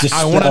just. And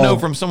I want to know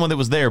from someone that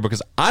was there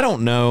because I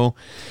don't know.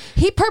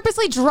 He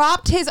purposely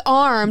dropped his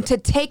arm to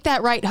take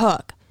that right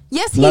hook.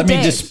 Yes, he Let did.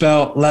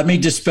 me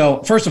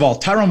dispel. First of all,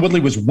 Tyron Woodley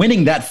was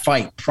winning that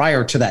fight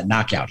prior to that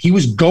knockout. He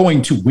was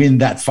going to win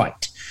that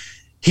fight.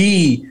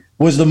 He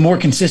was the more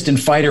consistent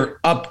fighter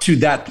up to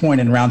that point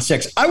in round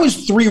 6. I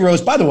was 3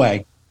 rows, by the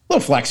way, little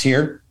flex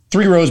here,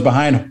 3 rows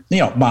behind,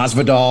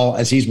 Masvidal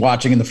as he's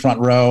watching in the front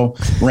row,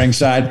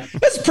 ringside.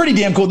 That's pretty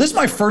damn cool. This is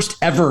my first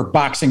ever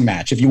boxing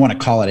match, if you want to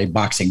call it a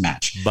boxing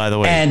match. By the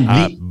way, and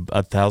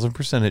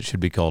 1,000% it should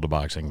be called a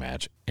boxing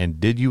match. And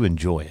did you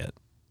enjoy it?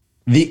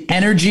 The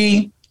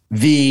energy,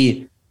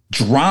 the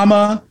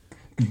drama,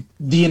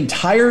 the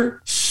entire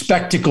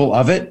spectacle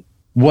of it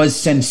was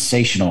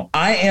sensational.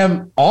 I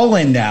am all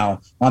in now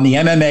on the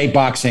MMA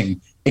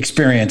boxing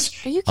experience.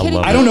 Are you kidding me?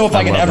 I don't know if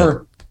I can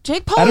ever.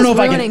 Jake Paul I don't know is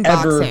if I ruining can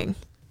ever. boxing.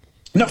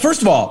 No,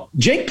 first of all,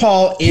 Jake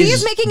Paul is He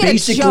is making it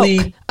basically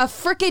a joke, a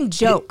freaking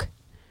joke.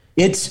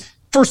 It's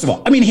first of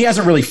all, I mean, he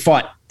hasn't really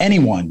fought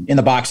anyone in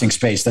the boxing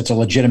space that's a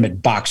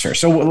legitimate boxer.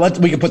 So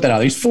we can put that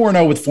out. He's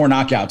 4-0 with 4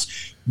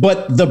 knockouts.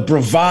 But the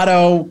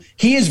bravado,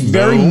 he is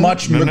very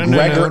much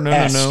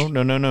McGregor-esque.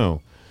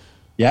 No.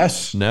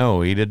 Yes.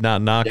 No, he did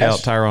not knock out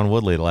Tyron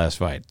Woodley the last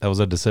fight. That was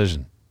a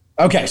decision.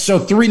 Okay, so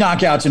 3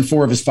 knockouts in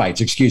 4 of his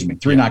fights. Excuse me,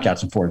 3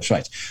 knockouts in 4 of his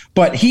fights.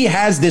 But he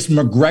has this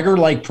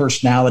McGregor-like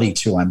personality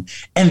to him,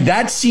 and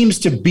that seems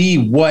to be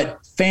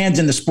what fans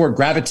in the sport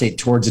gravitate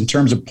towards in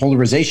terms of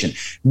polarization.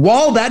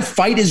 While that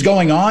fight is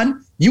going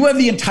on, you have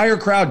the entire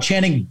crowd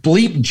chanting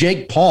 "Bleep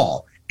Jake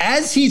Paul"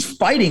 as he's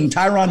fighting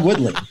Tyron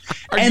Woodley,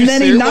 and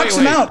then he knocks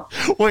him out.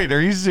 Wait,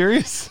 are you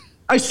serious?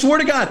 I swear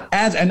to God,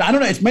 and I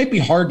don't know, it might be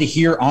hard to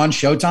hear on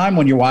Showtime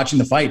when you're watching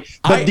the fight,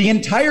 but the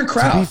entire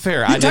crowd. To be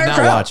fair, I did not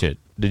watch it.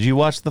 Did you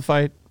watch the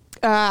fight?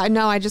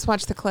 No, I just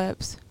watched the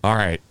clips. All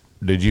right.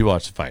 Did you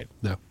watch the fight?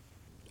 No.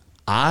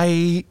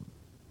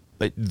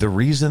 The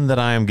reason that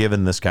I am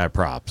giving this guy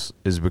props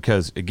is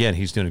because, again,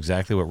 he's doing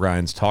exactly what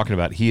Ryan's talking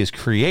about. He is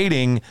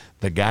creating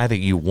the guy that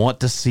you want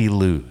to see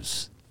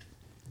lose.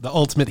 The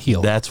ultimate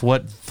heel. That's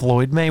what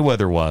Floyd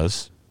Mayweather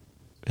was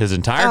his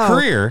entire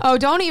career. Oh,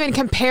 don't even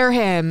compare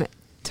him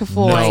to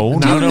Floyd. No.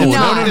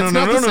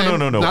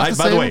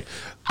 By the way,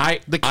 I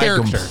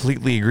character.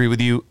 completely agree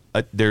with you.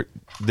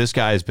 This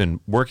guy has been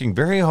working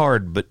very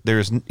hard, but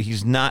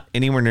he's not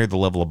anywhere near the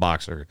level of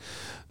boxer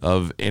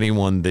of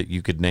anyone that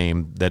you could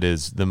name that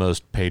is the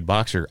most paid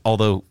boxer.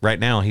 Although right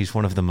now he's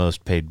one of the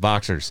most paid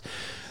boxers.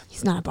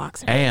 He's not a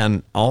boxer.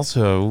 And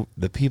also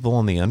the people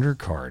on the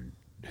undercard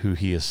who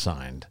he has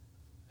signed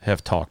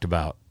have talked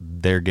about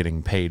they're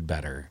getting paid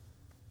better.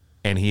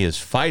 And he is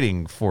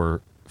fighting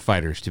for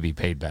fighters to be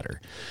paid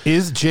better.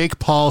 Is Jake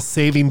Paul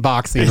saving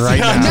boxing right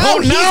now? No,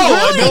 he's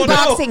ruining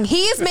boxing.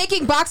 He is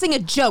making boxing a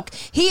joke.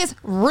 He is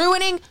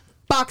ruining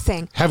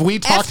boxing. Have we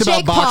talked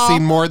about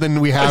boxing more than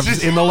we have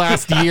in the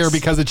last year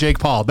because of Jake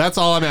Paul? That's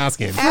all I'm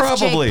asking.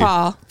 Probably. Jake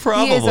Paul.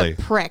 Probably. He is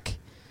a prick.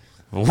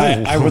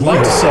 I would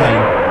like to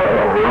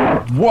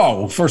say,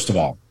 whoa, first of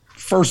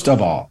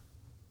all,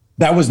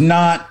 that was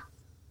not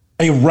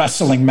a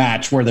wrestling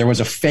match where there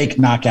was a fake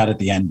knockout at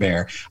the end,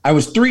 Bear. I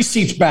was 3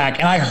 seats back,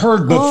 and I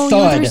heard the thud.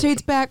 Oh, 3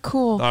 seats back,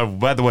 cool.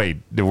 By the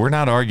way, we're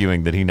not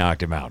arguing that he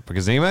knocked him out,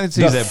 because anybody that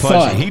sees that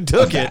punch, he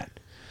took it,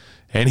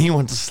 and he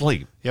went to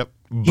sleep. Yep.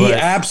 He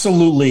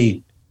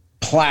absolutely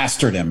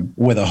plastered him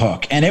with a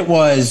hook, and it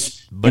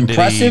was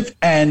impressive.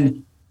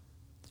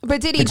 But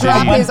did he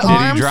drop his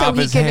arm? Did he drop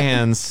his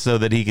hands so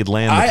that he could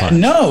land the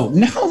punch? No,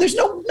 there's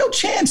no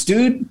chance,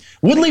 dude.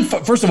 Woodley,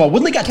 first of all,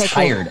 got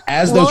tired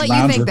as those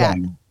rounds were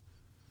going on.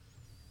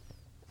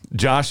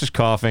 Josh is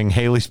coughing.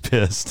 Haley's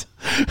pissed.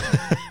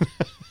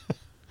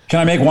 Can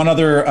I make one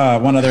other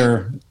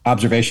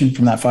observation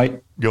from that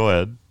fight? Go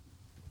ahead.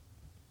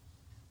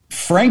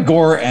 Frank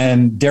Gore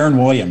and Darren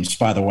Williams,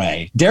 by the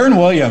way. Darren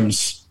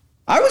Williams,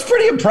 I was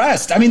pretty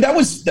impressed. I mean,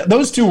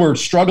 those two were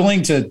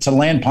struggling to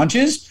land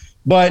punches,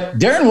 but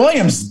Darren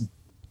Williams,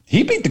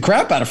 he beat the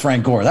crap out of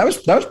Frank Gore. That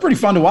was pretty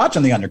fun to watch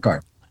on the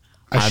undercard.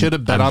 I should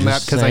have bet on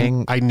that because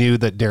I knew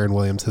that Darren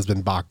Williams has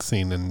been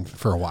boxing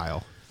for a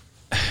while.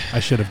 I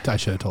should have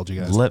told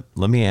you guys. Let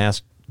me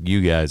ask you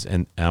guys,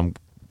 and I'm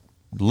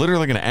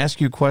literally going to ask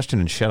you a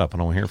question and shut up,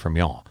 and I want to hear from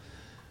y'all.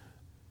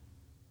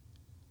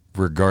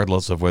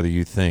 Regardless of whether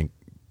you think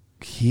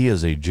he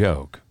is a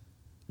joke,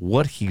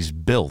 what he's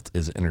built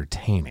is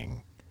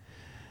entertaining.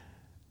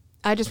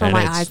 I just roll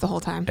my eyes the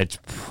whole time. It's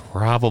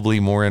probably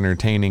more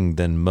entertaining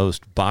than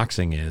most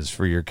boxing is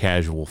for your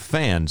casual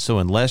fan. So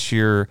unless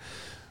you're,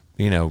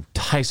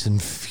 Tyson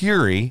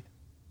Fury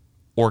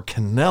or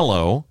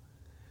Canelo,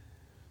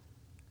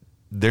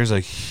 there's a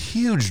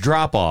huge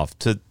drop off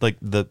to like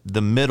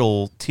the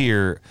middle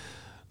tier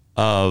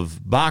of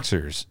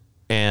boxers.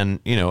 And,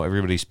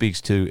 everybody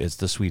speaks to it's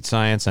the sweet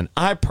science. And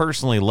I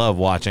personally love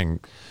watching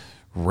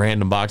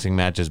random boxing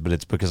matches, but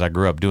it's because I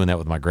grew up doing that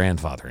with my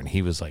grandfather. And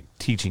he was like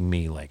teaching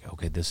me like,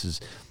 okay, this is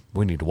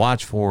what we need to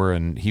watch for.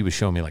 And he was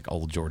showing me like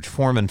old George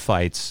Foreman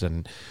fights.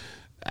 And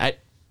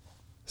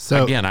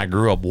again, I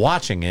grew up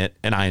watching it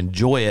and I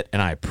enjoy it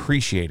and I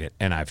appreciate it.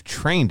 And I've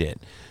trained it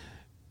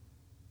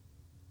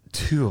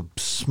to a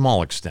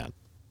small extent,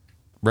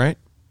 right?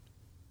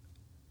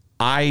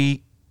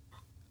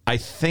 I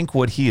think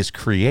what he has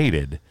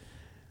created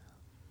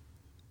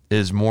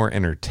is more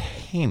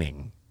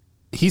entertaining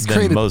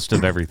than most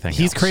of everything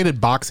He's else.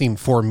 created boxing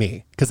for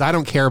me because I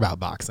don't care about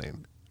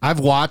boxing. I've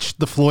watched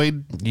the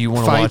Floyd You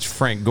want to watch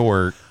Frank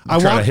Gore try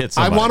to hit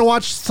somebody. I want to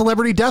watch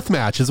Celebrity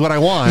Deathmatch is what I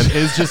want.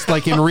 Is just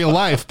like in real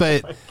life.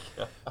 But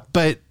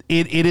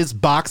it is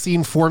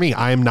boxing for me.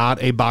 I am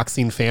not a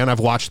boxing fan.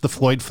 I've watched the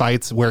Floyd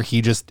fights where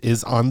he just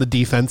is on the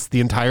defense the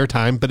entire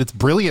time, but it's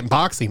brilliant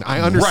boxing. I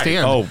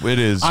understand. Right. Oh, it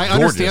is I gorgeous.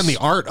 understand the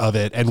art of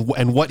it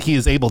and what he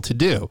is able to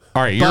do.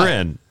 All right, you're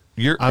in.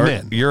 I'm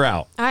in. You're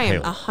out. I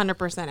am Haley.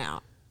 100%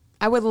 out.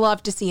 I would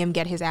love to see him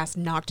get his ass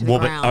knocked to the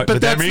ground.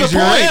 But that means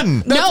you're in.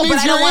 No, but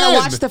I don't want to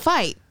watch the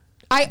fight.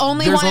 I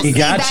only want to see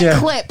that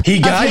clip. He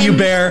got you,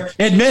 Bear.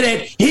 Admit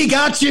it. He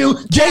got you.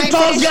 Jake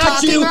Paul's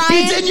got you.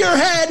 Ryan? He's in your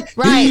head.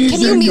 Right. He's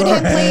Can you mute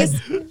him, head.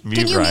 please?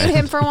 Can you mute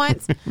him for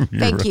once?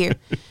 Thank you.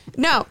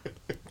 No.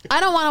 I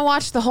don't want to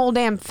watch the whole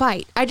damn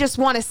fight. I just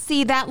want to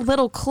see that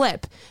little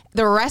clip.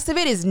 The rest of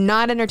it is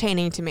not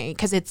entertaining to me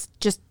because it's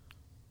just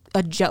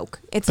a joke.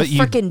 It's a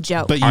freaking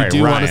joke. But you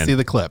do want to see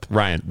the clip.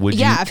 Ryan, would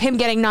you? Yeah, of him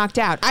getting knocked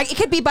out. It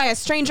could be by a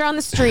stranger on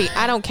the street.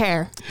 I don't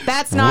care.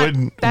 That's not.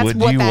 That's would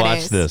what you that watch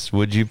is. this?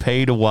 Would you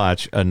pay to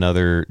watch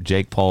another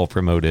Jake Paul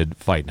promoted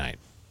fight night?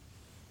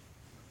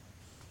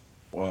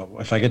 Well,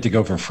 if I get to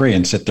go for free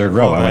and sit third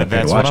row, I would pay to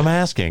that's watch what I'm it.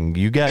 asking.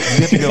 You get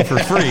to go for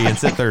free and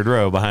sit third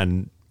row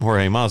behind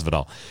Jorge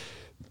Masvidal.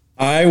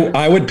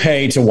 I would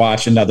pay to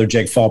watch another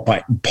Jake Paul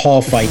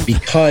fight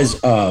because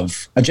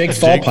of a Jake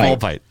Paul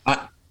fight.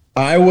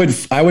 I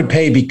would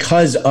pay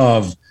because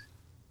of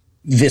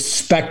this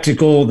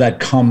spectacle that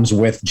comes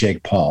with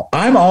Jake Paul.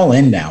 I'm all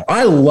in now.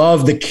 I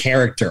love the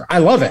character. I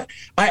love it.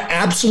 I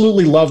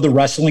absolutely love the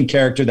wrestling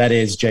character that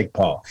is Jake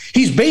Paul.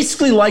 He's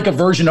basically like a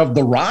version of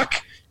The Rock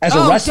as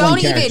a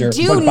wrestling character.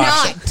 Do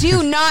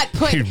not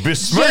put You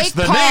besmirched Jake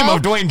the Paul name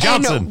of Dwayne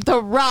Johnson. and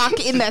The Rock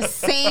in the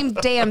same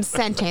damn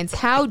sentence.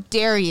 How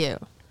dare you?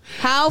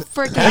 How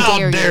freaking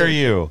How dare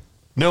you?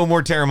 No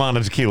more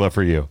Terramana tequila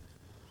for you.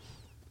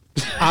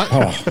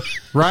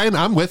 Ryan,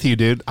 I'm with you,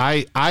 dude.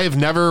 I've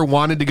never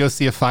wanted to go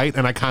see a fight,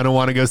 and I kind of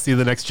want to go see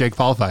the next Jake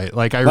Paul fight.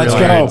 Like, I Let's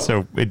really go.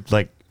 So,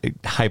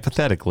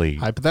 hypothetically,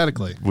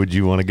 would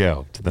you want to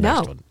go to the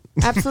next No, one?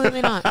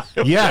 absolutely not.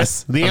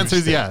 Yes, the answer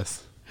is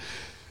yes.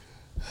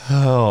 Oh,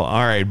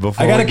 all right.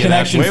 Before I got we a get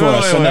connection out, for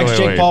us. So next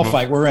Jake wait. Paul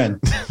fight, we're in.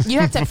 You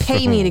have to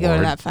pay me to go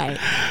to that fight.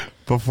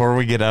 Before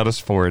we get out of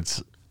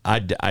sports,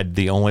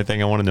 the only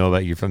thing I want to know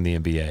about you from the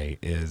NBA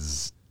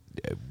is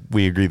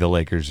we agree the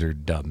Lakers are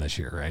done this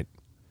year, right?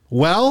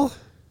 Well,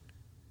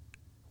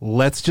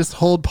 let's just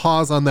hold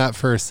pause on that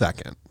for a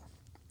second.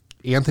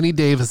 Anthony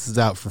Davis is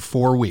out for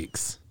 4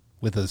 weeks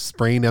with a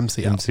sprained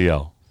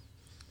MCL.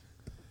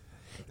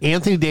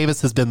 Anthony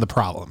Davis has been the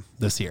problem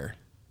this year.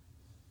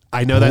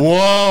 I know that.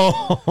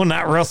 Whoa,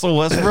 not Russell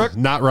Westbrook?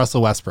 Not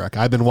Russell Westbrook.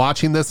 I've been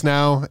watching this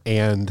now,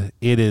 and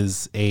it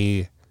is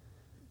a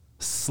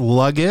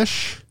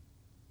sluggish,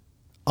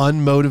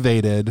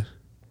 unmotivated,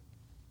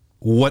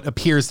 what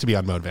appears to be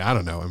unmotivated. I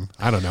don't know him.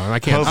 I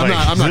can't.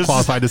 I'm not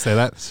qualified to say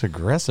that. It's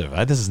aggressive.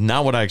 This is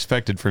not what I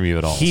expected from you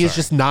at all. He is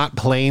just not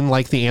playing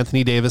like the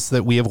Anthony Davis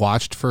that we have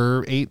watched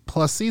for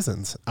 8+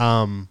 seasons.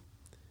 And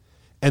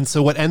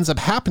so what ends up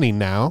happening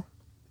now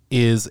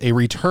is a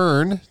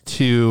return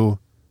to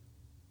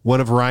one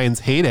of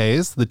Ryan's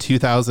heydays, the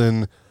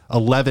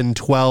 2011,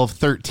 12,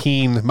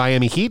 13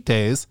 Miami Heat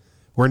days,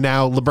 where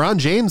now LeBron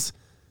James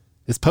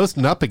is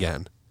posting up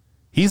again.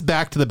 He's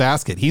back to the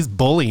basket. He's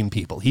bullying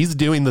people. He's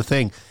doing the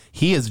thing.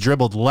 He has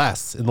dribbled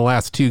less in the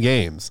last 2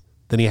 games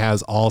than he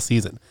has all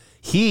season.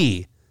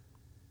 He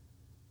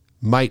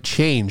might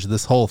change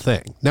this whole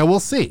thing. Now,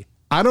 we'll see.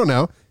 I don't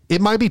know.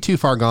 It might be too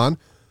far gone,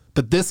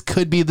 but this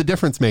could be the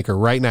difference maker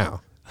right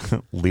now.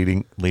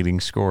 leading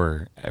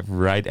scorer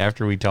right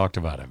after we talked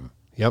about him.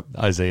 Yep.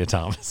 Isaiah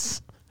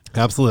Thomas.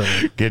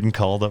 Absolutely. Getting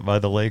called up by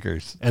the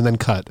Lakers. And then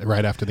cut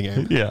right after the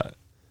game. Yeah.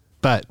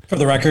 But For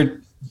the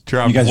record,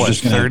 dropped you guys are what,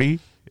 just gonna, 30?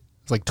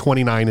 it's like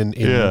 29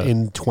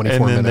 in 24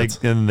 and then minutes.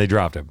 and then they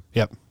dropped him.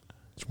 Yep.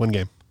 It's one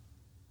game.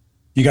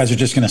 you guys are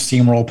just going to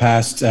steamroll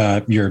past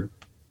your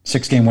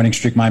 6-game winning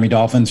streak Miami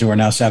Dolphins, who are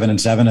now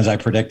 7-7, as I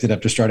predicted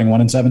after starting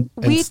 1-7.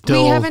 We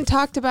haven't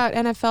talked about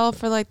NFL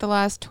for like the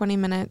last 20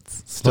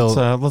 minutes. Still,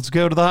 Let's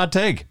go to the hot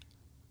take.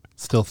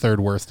 Still third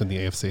worst in the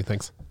AFC.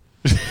 Thanks.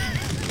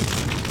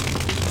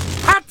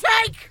 Hot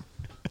take!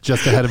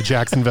 Just ahead of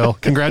Jacksonville.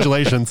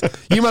 Congratulations.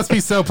 You must be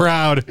so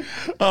proud.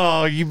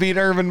 Oh, you beat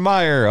Urban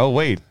Meyer. Oh,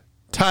 wait.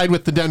 Tied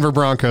with the Denver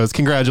Broncos.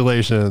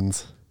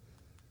 Congratulations.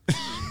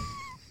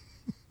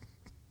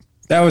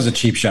 That was a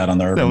cheap shot on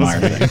the Urban Meyer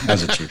thing. That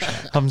was a cheap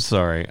shot.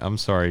 I'm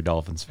sorry,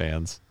 Dolphins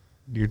fans.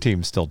 Your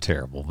team's still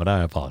terrible, but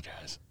I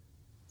apologize.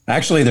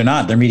 Actually, they're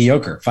not. They're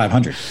mediocre.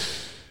 500.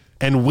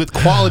 And with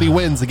quality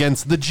wins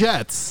against the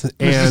Jets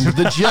and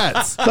the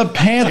Jets. The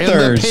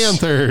Panthers. And the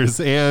Panthers.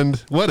 And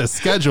what a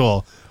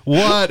schedule.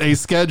 What a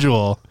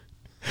schedule.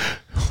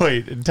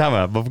 Wait, time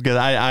out. Because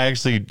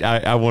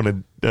I want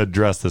to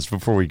address this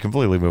before we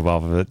completely move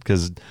off of it,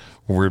 because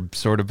we're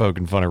sort of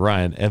poking fun at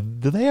Ryan.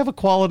 Do they have a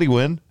quality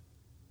win?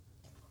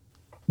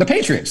 The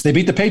Patriots. They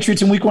beat the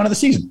Patriots in week 1 of the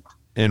season.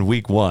 In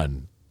week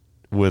 1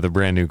 with a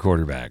brand new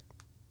quarterback.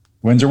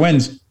 Wins are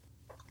wins.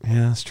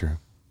 Yeah, that's true.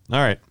 All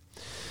right.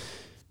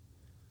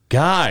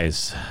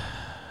 Guys,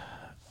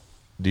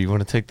 do you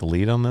want to take the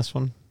lead on this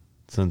one,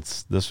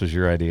 since this was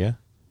your idea?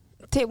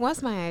 It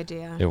was my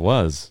idea. It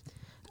was.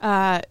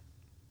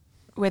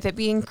 With it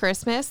being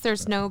Christmas,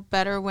 there's no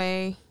better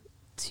way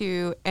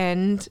to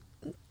end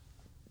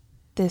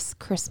this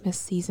Christmas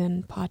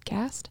season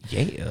podcast.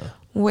 Yeah.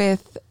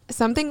 With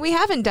something we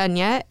haven't done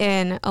yet,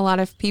 and a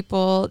lot of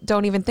people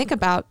don't even think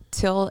about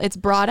till it's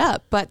brought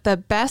up, but the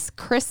best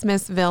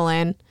Christmas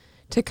villain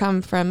to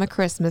come from a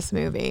Christmas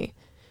movie.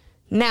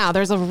 Now,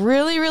 there's a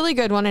really, really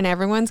good one, and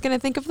everyone's going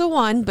to think of the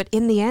one, but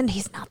in the end,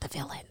 he's not the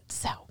villain.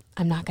 So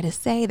I'm not going to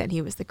say that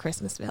he was the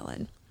Christmas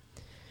villain.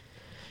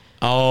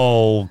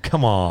 Oh,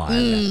 come on.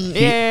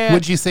 Yeah.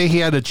 Would you say he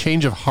had a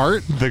change of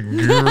heart? The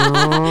girl.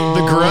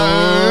 The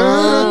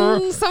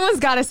Grinch. Someone's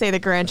got to say the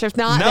Grinch. If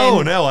not,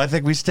 No, I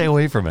think we stay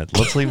away from it.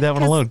 Let's leave that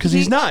one alone. Because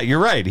he's not. You're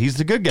right. He's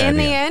the good guy. in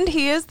the end,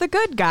 he is the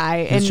good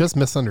guy. He's And just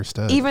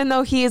misunderstood. even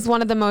though he is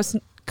one of the most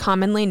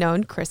commonly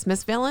known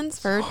Christmas villains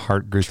for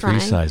Heart grew 3 trying.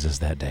 sizes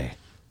that day.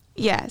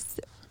 Yes.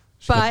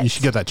 But you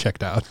should get that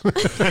checked out. I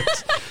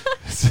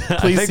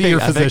Please think see your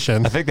I think-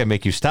 physician. I think they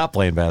make you stop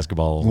playing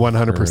basketball.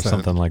 100%. Or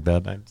something like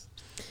that.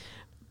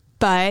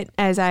 But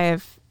as I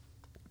have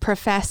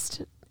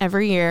professed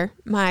every year,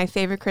 my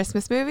favorite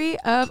Christmas movie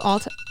of all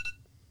time.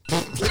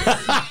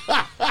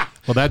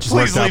 Well, that just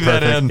Please worked out leave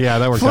that perfect. in. Yeah,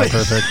 that worked out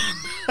perfect.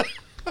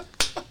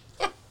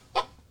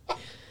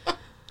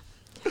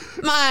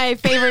 My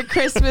favorite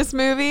Christmas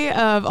movie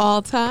of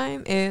all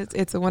time is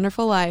It's a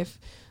Wonderful Life.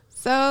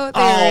 So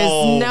there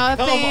is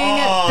nothing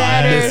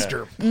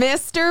better.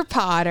 Mr.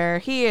 Potter.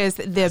 He is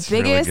the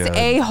really biggest good.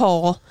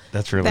 a-hole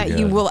That's really that good.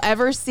 you will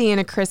ever see in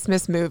a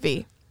Christmas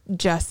movie.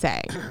 Just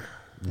saying.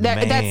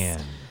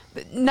 Man.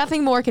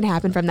 Nothing more can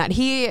happen from that.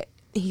 He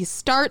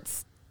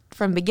starts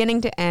from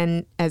beginning to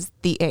end as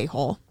the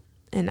a-hole.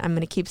 And I'm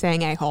going to keep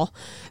saying a-hole.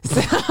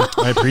 So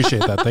I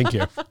appreciate that. Thank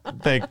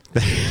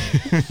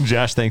you.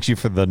 Josh, thanks you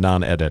for the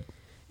non-edit.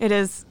 it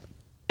is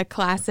a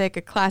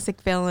classic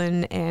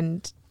villain,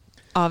 and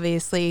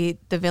obviously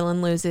the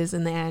villain loses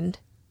in the end.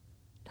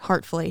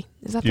 Heartfully.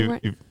 Is that the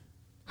word?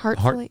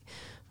 Heartfully?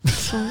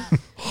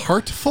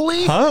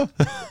 Heartfully? Huh?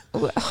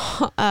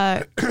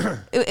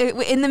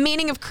 In the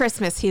meaning of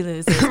Christmas, he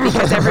loses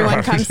because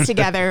everyone comes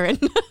together and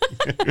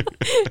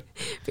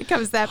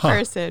becomes that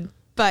person.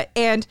 But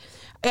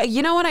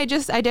you know what I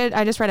just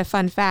read a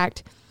fun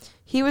fact.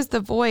 He was the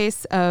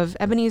voice of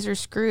Ebenezer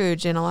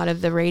Scrooge in a lot of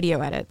the radio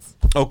edits.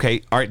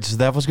 Okay, all right. So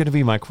that was going to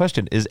be my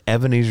question: is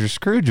Ebenezer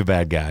Scrooge a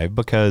bad guy?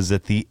 Because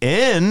at the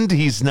end,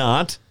 he's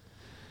not.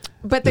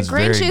 But the It's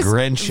Grinch very is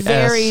Grinch-esque.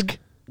 very,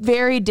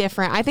 very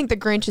different. I think the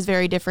Grinch is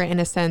very different in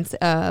a sense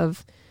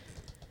of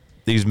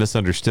He's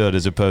misunderstood,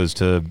 as opposed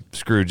to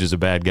Scrooge is a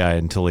bad guy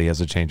until he has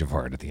a change of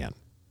heart at the end.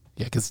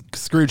 Yeah, because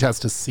Scrooge has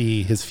to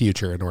see his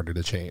future in order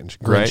to change.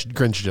 Right.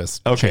 Grinch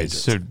just Okay,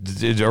 changes.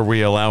 so are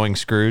we allowing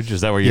Scrooge?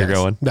 Is that where you're Yes.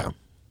 going? No.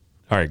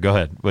 All right, go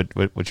ahead.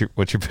 What's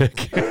your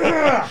pick?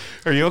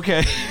 Are you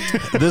okay?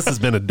 This has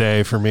been a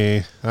day for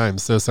me. I'm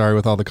so sorry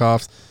with all the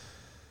coughs.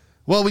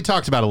 Well, we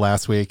talked about it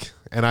last week,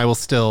 and I will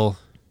still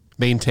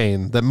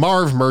maintain that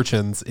Marv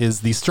Merchants is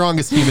the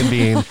strongest human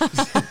being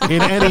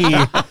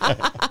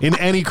in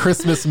any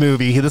Christmas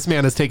movie. This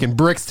man has taken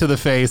bricks to the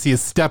face. He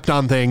has stepped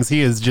on things.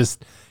 He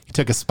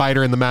took a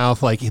spider in the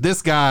mouth. Like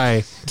this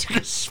guy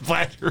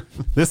Splatter.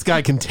 This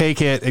guy can take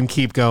it and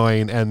keep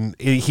going, and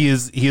he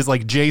is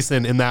like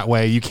Jason in that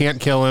way. You can't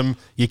kill him.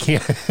 You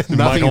can't.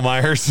 Michael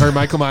Myers or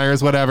Michael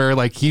Myers, whatever.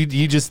 Like he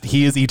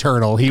is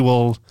eternal. He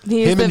will.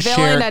 he's the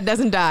villain that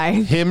doesn't die.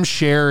 Him,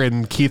 Cher,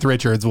 and Keith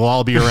Richards will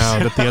all be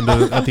around at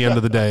the end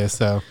of the day.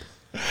 So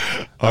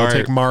I'll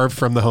take Marv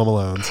from the Home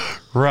Alones.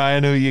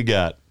 Ryan, who you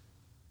got?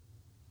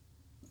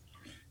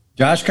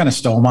 Josh kind of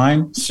stole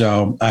mine,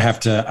 so I have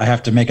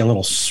to make a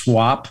little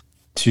swap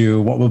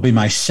to what will be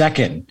my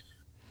second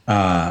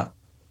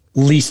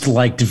least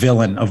liked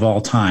villain of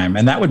all time,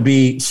 and that would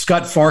be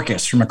Scut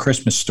Farkus from A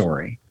Christmas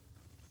Story.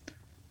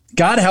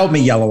 God help me,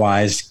 Yellow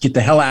Eyes, get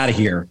the hell out of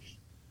here.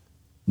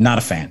 Not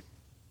a fan.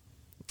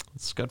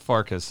 Scut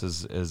Farkus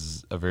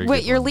is a very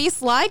Wait, good your one.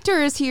 least liked,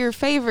 or is he your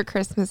favorite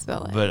Christmas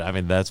villain? But I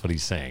mean, that's what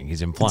he's saying.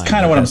 He's implying. That's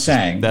kind of what I'm that's-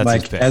 saying. That's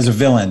his Like pick. as a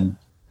villain,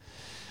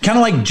 kind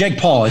of like Jake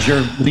Paul is your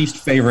least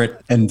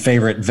favorite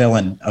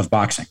villain of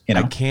boxing. You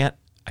know,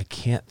 I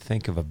can't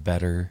think of a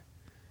better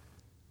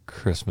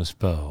Christmas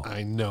bow.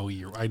 I know what You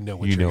you're know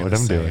gonna what I'm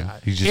say. doing.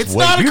 You just It's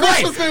wait. not a You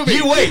Christmas wait. movie.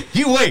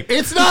 You wait.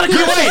 It's not a You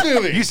Christmas wait.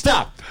 movie. You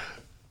stop.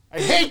 I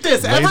hate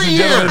this Ladies every and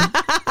year. gentlemen,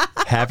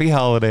 happy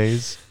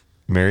holidays.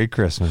 Merry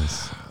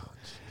Christmas.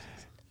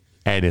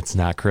 And it's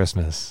not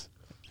Christmas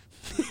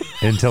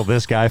until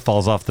this guy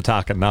falls off the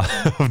top of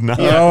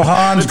oh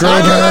Hans Gruber.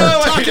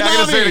 I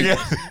gotta say it again.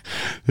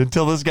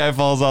 Until this guy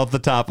falls off the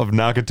top of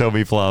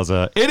Nakatomi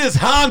Plaza. It is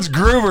Hans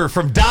Gruber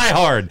from Die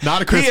Hard.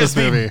 Not a Christmas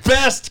he is movie. The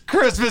best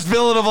Christmas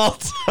villain of all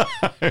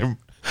time.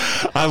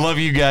 I love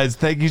you guys.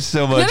 Thank you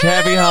so much.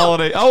 Happy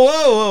holiday. Oh,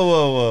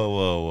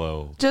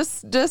 whoa.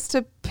 Just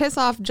to piss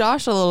off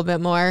Josh a little bit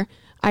more,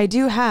 I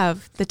do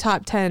have the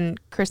top 10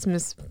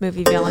 Christmas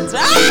movie villains.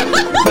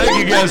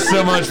 Thank you guys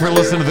so much for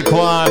listening to The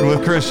Quad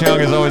with Chris Young.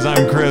 As always,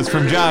 I'm Chris.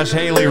 From Josh,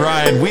 Haley,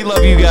 Ryan, we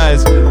love you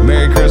guys.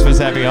 Merry Christmas,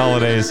 happy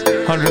holidays.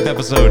 100th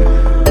episode.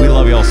 We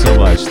love y'all so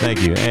much.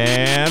 Thank you.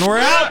 And we're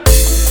out.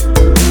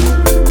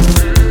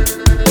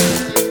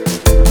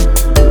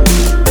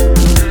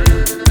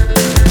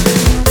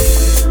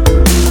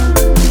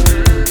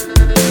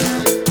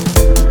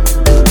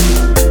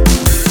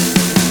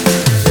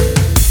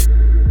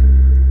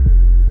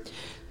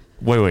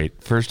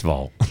 Wait. First of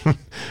all,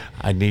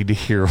 I need to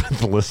hear what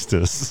the list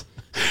is.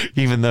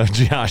 Even though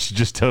Josh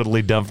just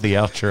totally dumped the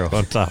outro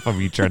on top of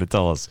you trying to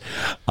tell us.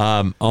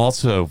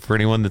 Also, for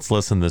anyone that's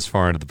listened this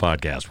far into the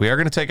podcast, we are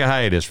going to take a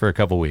hiatus for a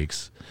couple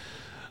weeks.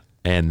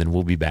 And then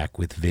we'll be back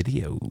with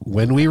video.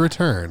 When we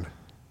return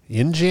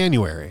in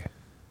January,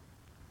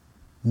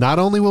 not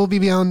only will we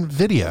be on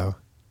video,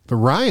 but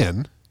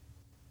Ryan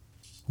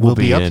will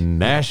be in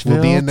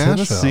Nashville,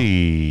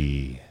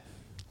 Tennessee.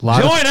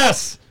 Join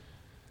us!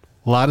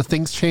 A lot of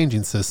things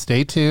changing, so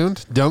stay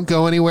tuned. Don't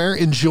go anywhere.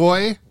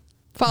 Enjoy.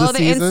 Follow the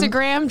season.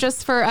 Instagram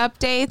just for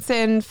updates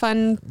and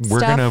fun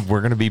stuff.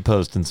 We're gonna be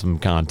posting some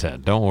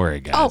content. Don't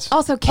worry, guys. Oh,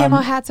 also camo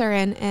hats are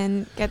in,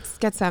 and get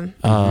some.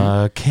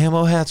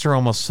 Camo hats are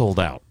almost sold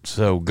out,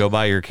 so go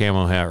buy your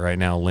camo hat right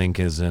now. Link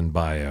is in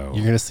bio.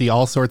 You're gonna see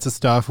all sorts of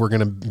stuff. We're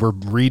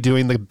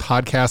redoing the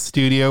podcast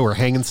studio. We're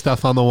hanging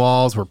stuff on the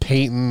walls. We're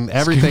painting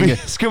everything.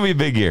 It's gonna be a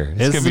big year.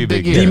 It's gonna be a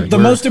big year. year. The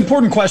most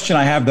important question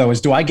I have, though,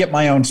 is do I get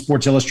my own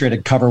Sports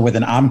Illustrated cover with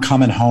an "I'm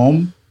coming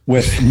home"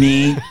 with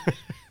me?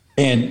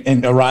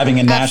 And arriving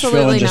in Nashville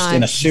Absolutely and just not.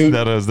 in a suit.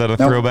 Is that a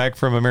throwback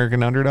from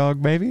American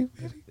Underdog? Maybe.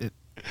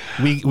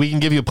 We can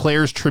give you a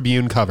Players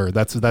Tribune cover.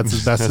 That's as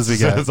best as we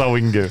get. That's all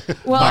we can do.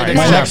 Well, All right,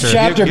 My next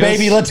chapter,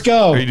 baby. Let's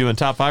go. Are you doing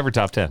top 5 or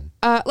top 10?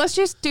 let's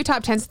just do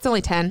top 10. It's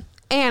only 10.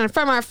 And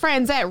from our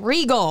friends at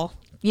Regal,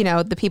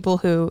 the people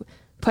who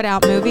put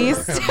out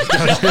movies.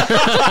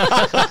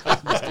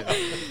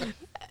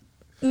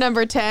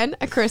 Number 10,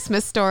 A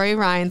Christmas Story,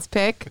 Ryan's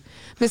pick.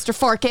 Mr.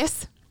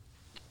 Forkus.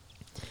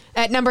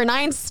 At number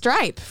 9,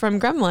 Stripe from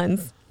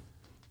Gremlins.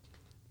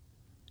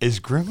 Is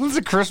Gremlins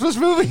a Christmas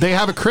movie? They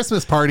have a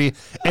Christmas party,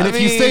 and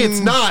if you say it's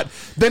not,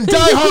 then Die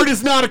Hard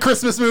is not a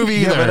Christmas movie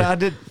either. Yeah,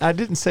 but I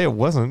didn't say it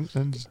wasn't.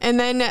 And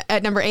then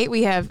at number 8,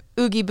 we have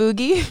Oogie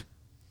Boogie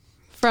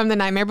from The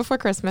Nightmare Before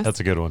Christmas.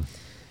 That's a good one.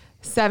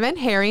 7,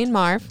 Harry and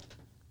Marv.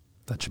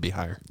 That should be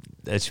higher.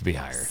 That should be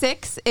higher.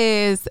 6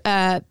 is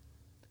Burger.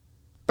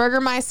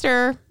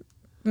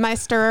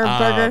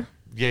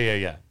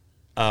 Yeah.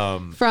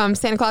 From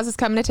Santa Claus is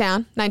Coming to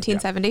Town,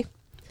 1970. Yeah.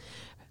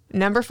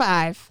 Number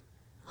 5,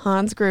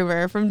 Hans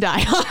Gruber from Die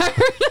Hard.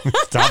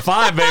 Top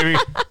 5, baby.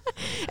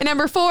 And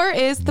number 4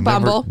 is The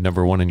Bumble.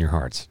 Number 1 in your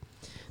hearts.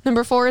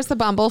 Number 4 is The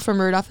Bumble from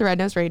Rudolph the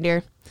Red-Nosed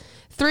Reindeer.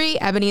 3,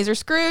 Ebenezer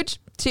Scrooge.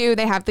 2,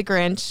 They Have the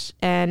Grinch.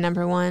 And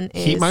number 1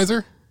 is Heat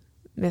Miser?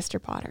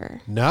 Mr.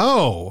 Potter.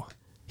 No.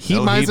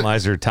 Heat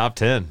Miser, top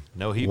 10.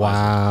 No Heat Miser.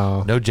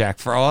 Wow. No Jack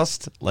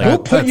Frost. Who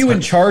put you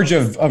in charge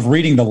of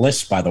reading the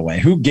list, by the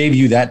way? Who gave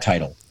you that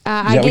title?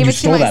 I gave it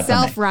to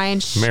myself, Ryan.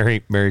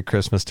 Merry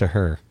Christmas to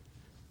her.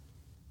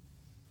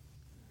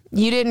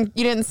 You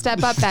didn't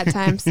step up that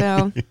time,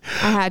 so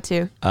I had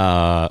to.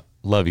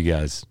 Love you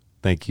guys.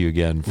 Thank you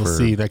again for We'll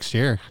see you next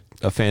year.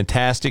 A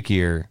fantastic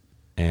year.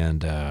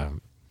 And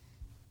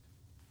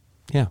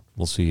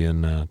we'll see you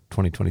in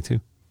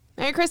 2022.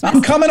 Merry Christmas.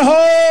 I'm coming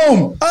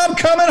home.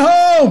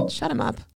 Shut him up.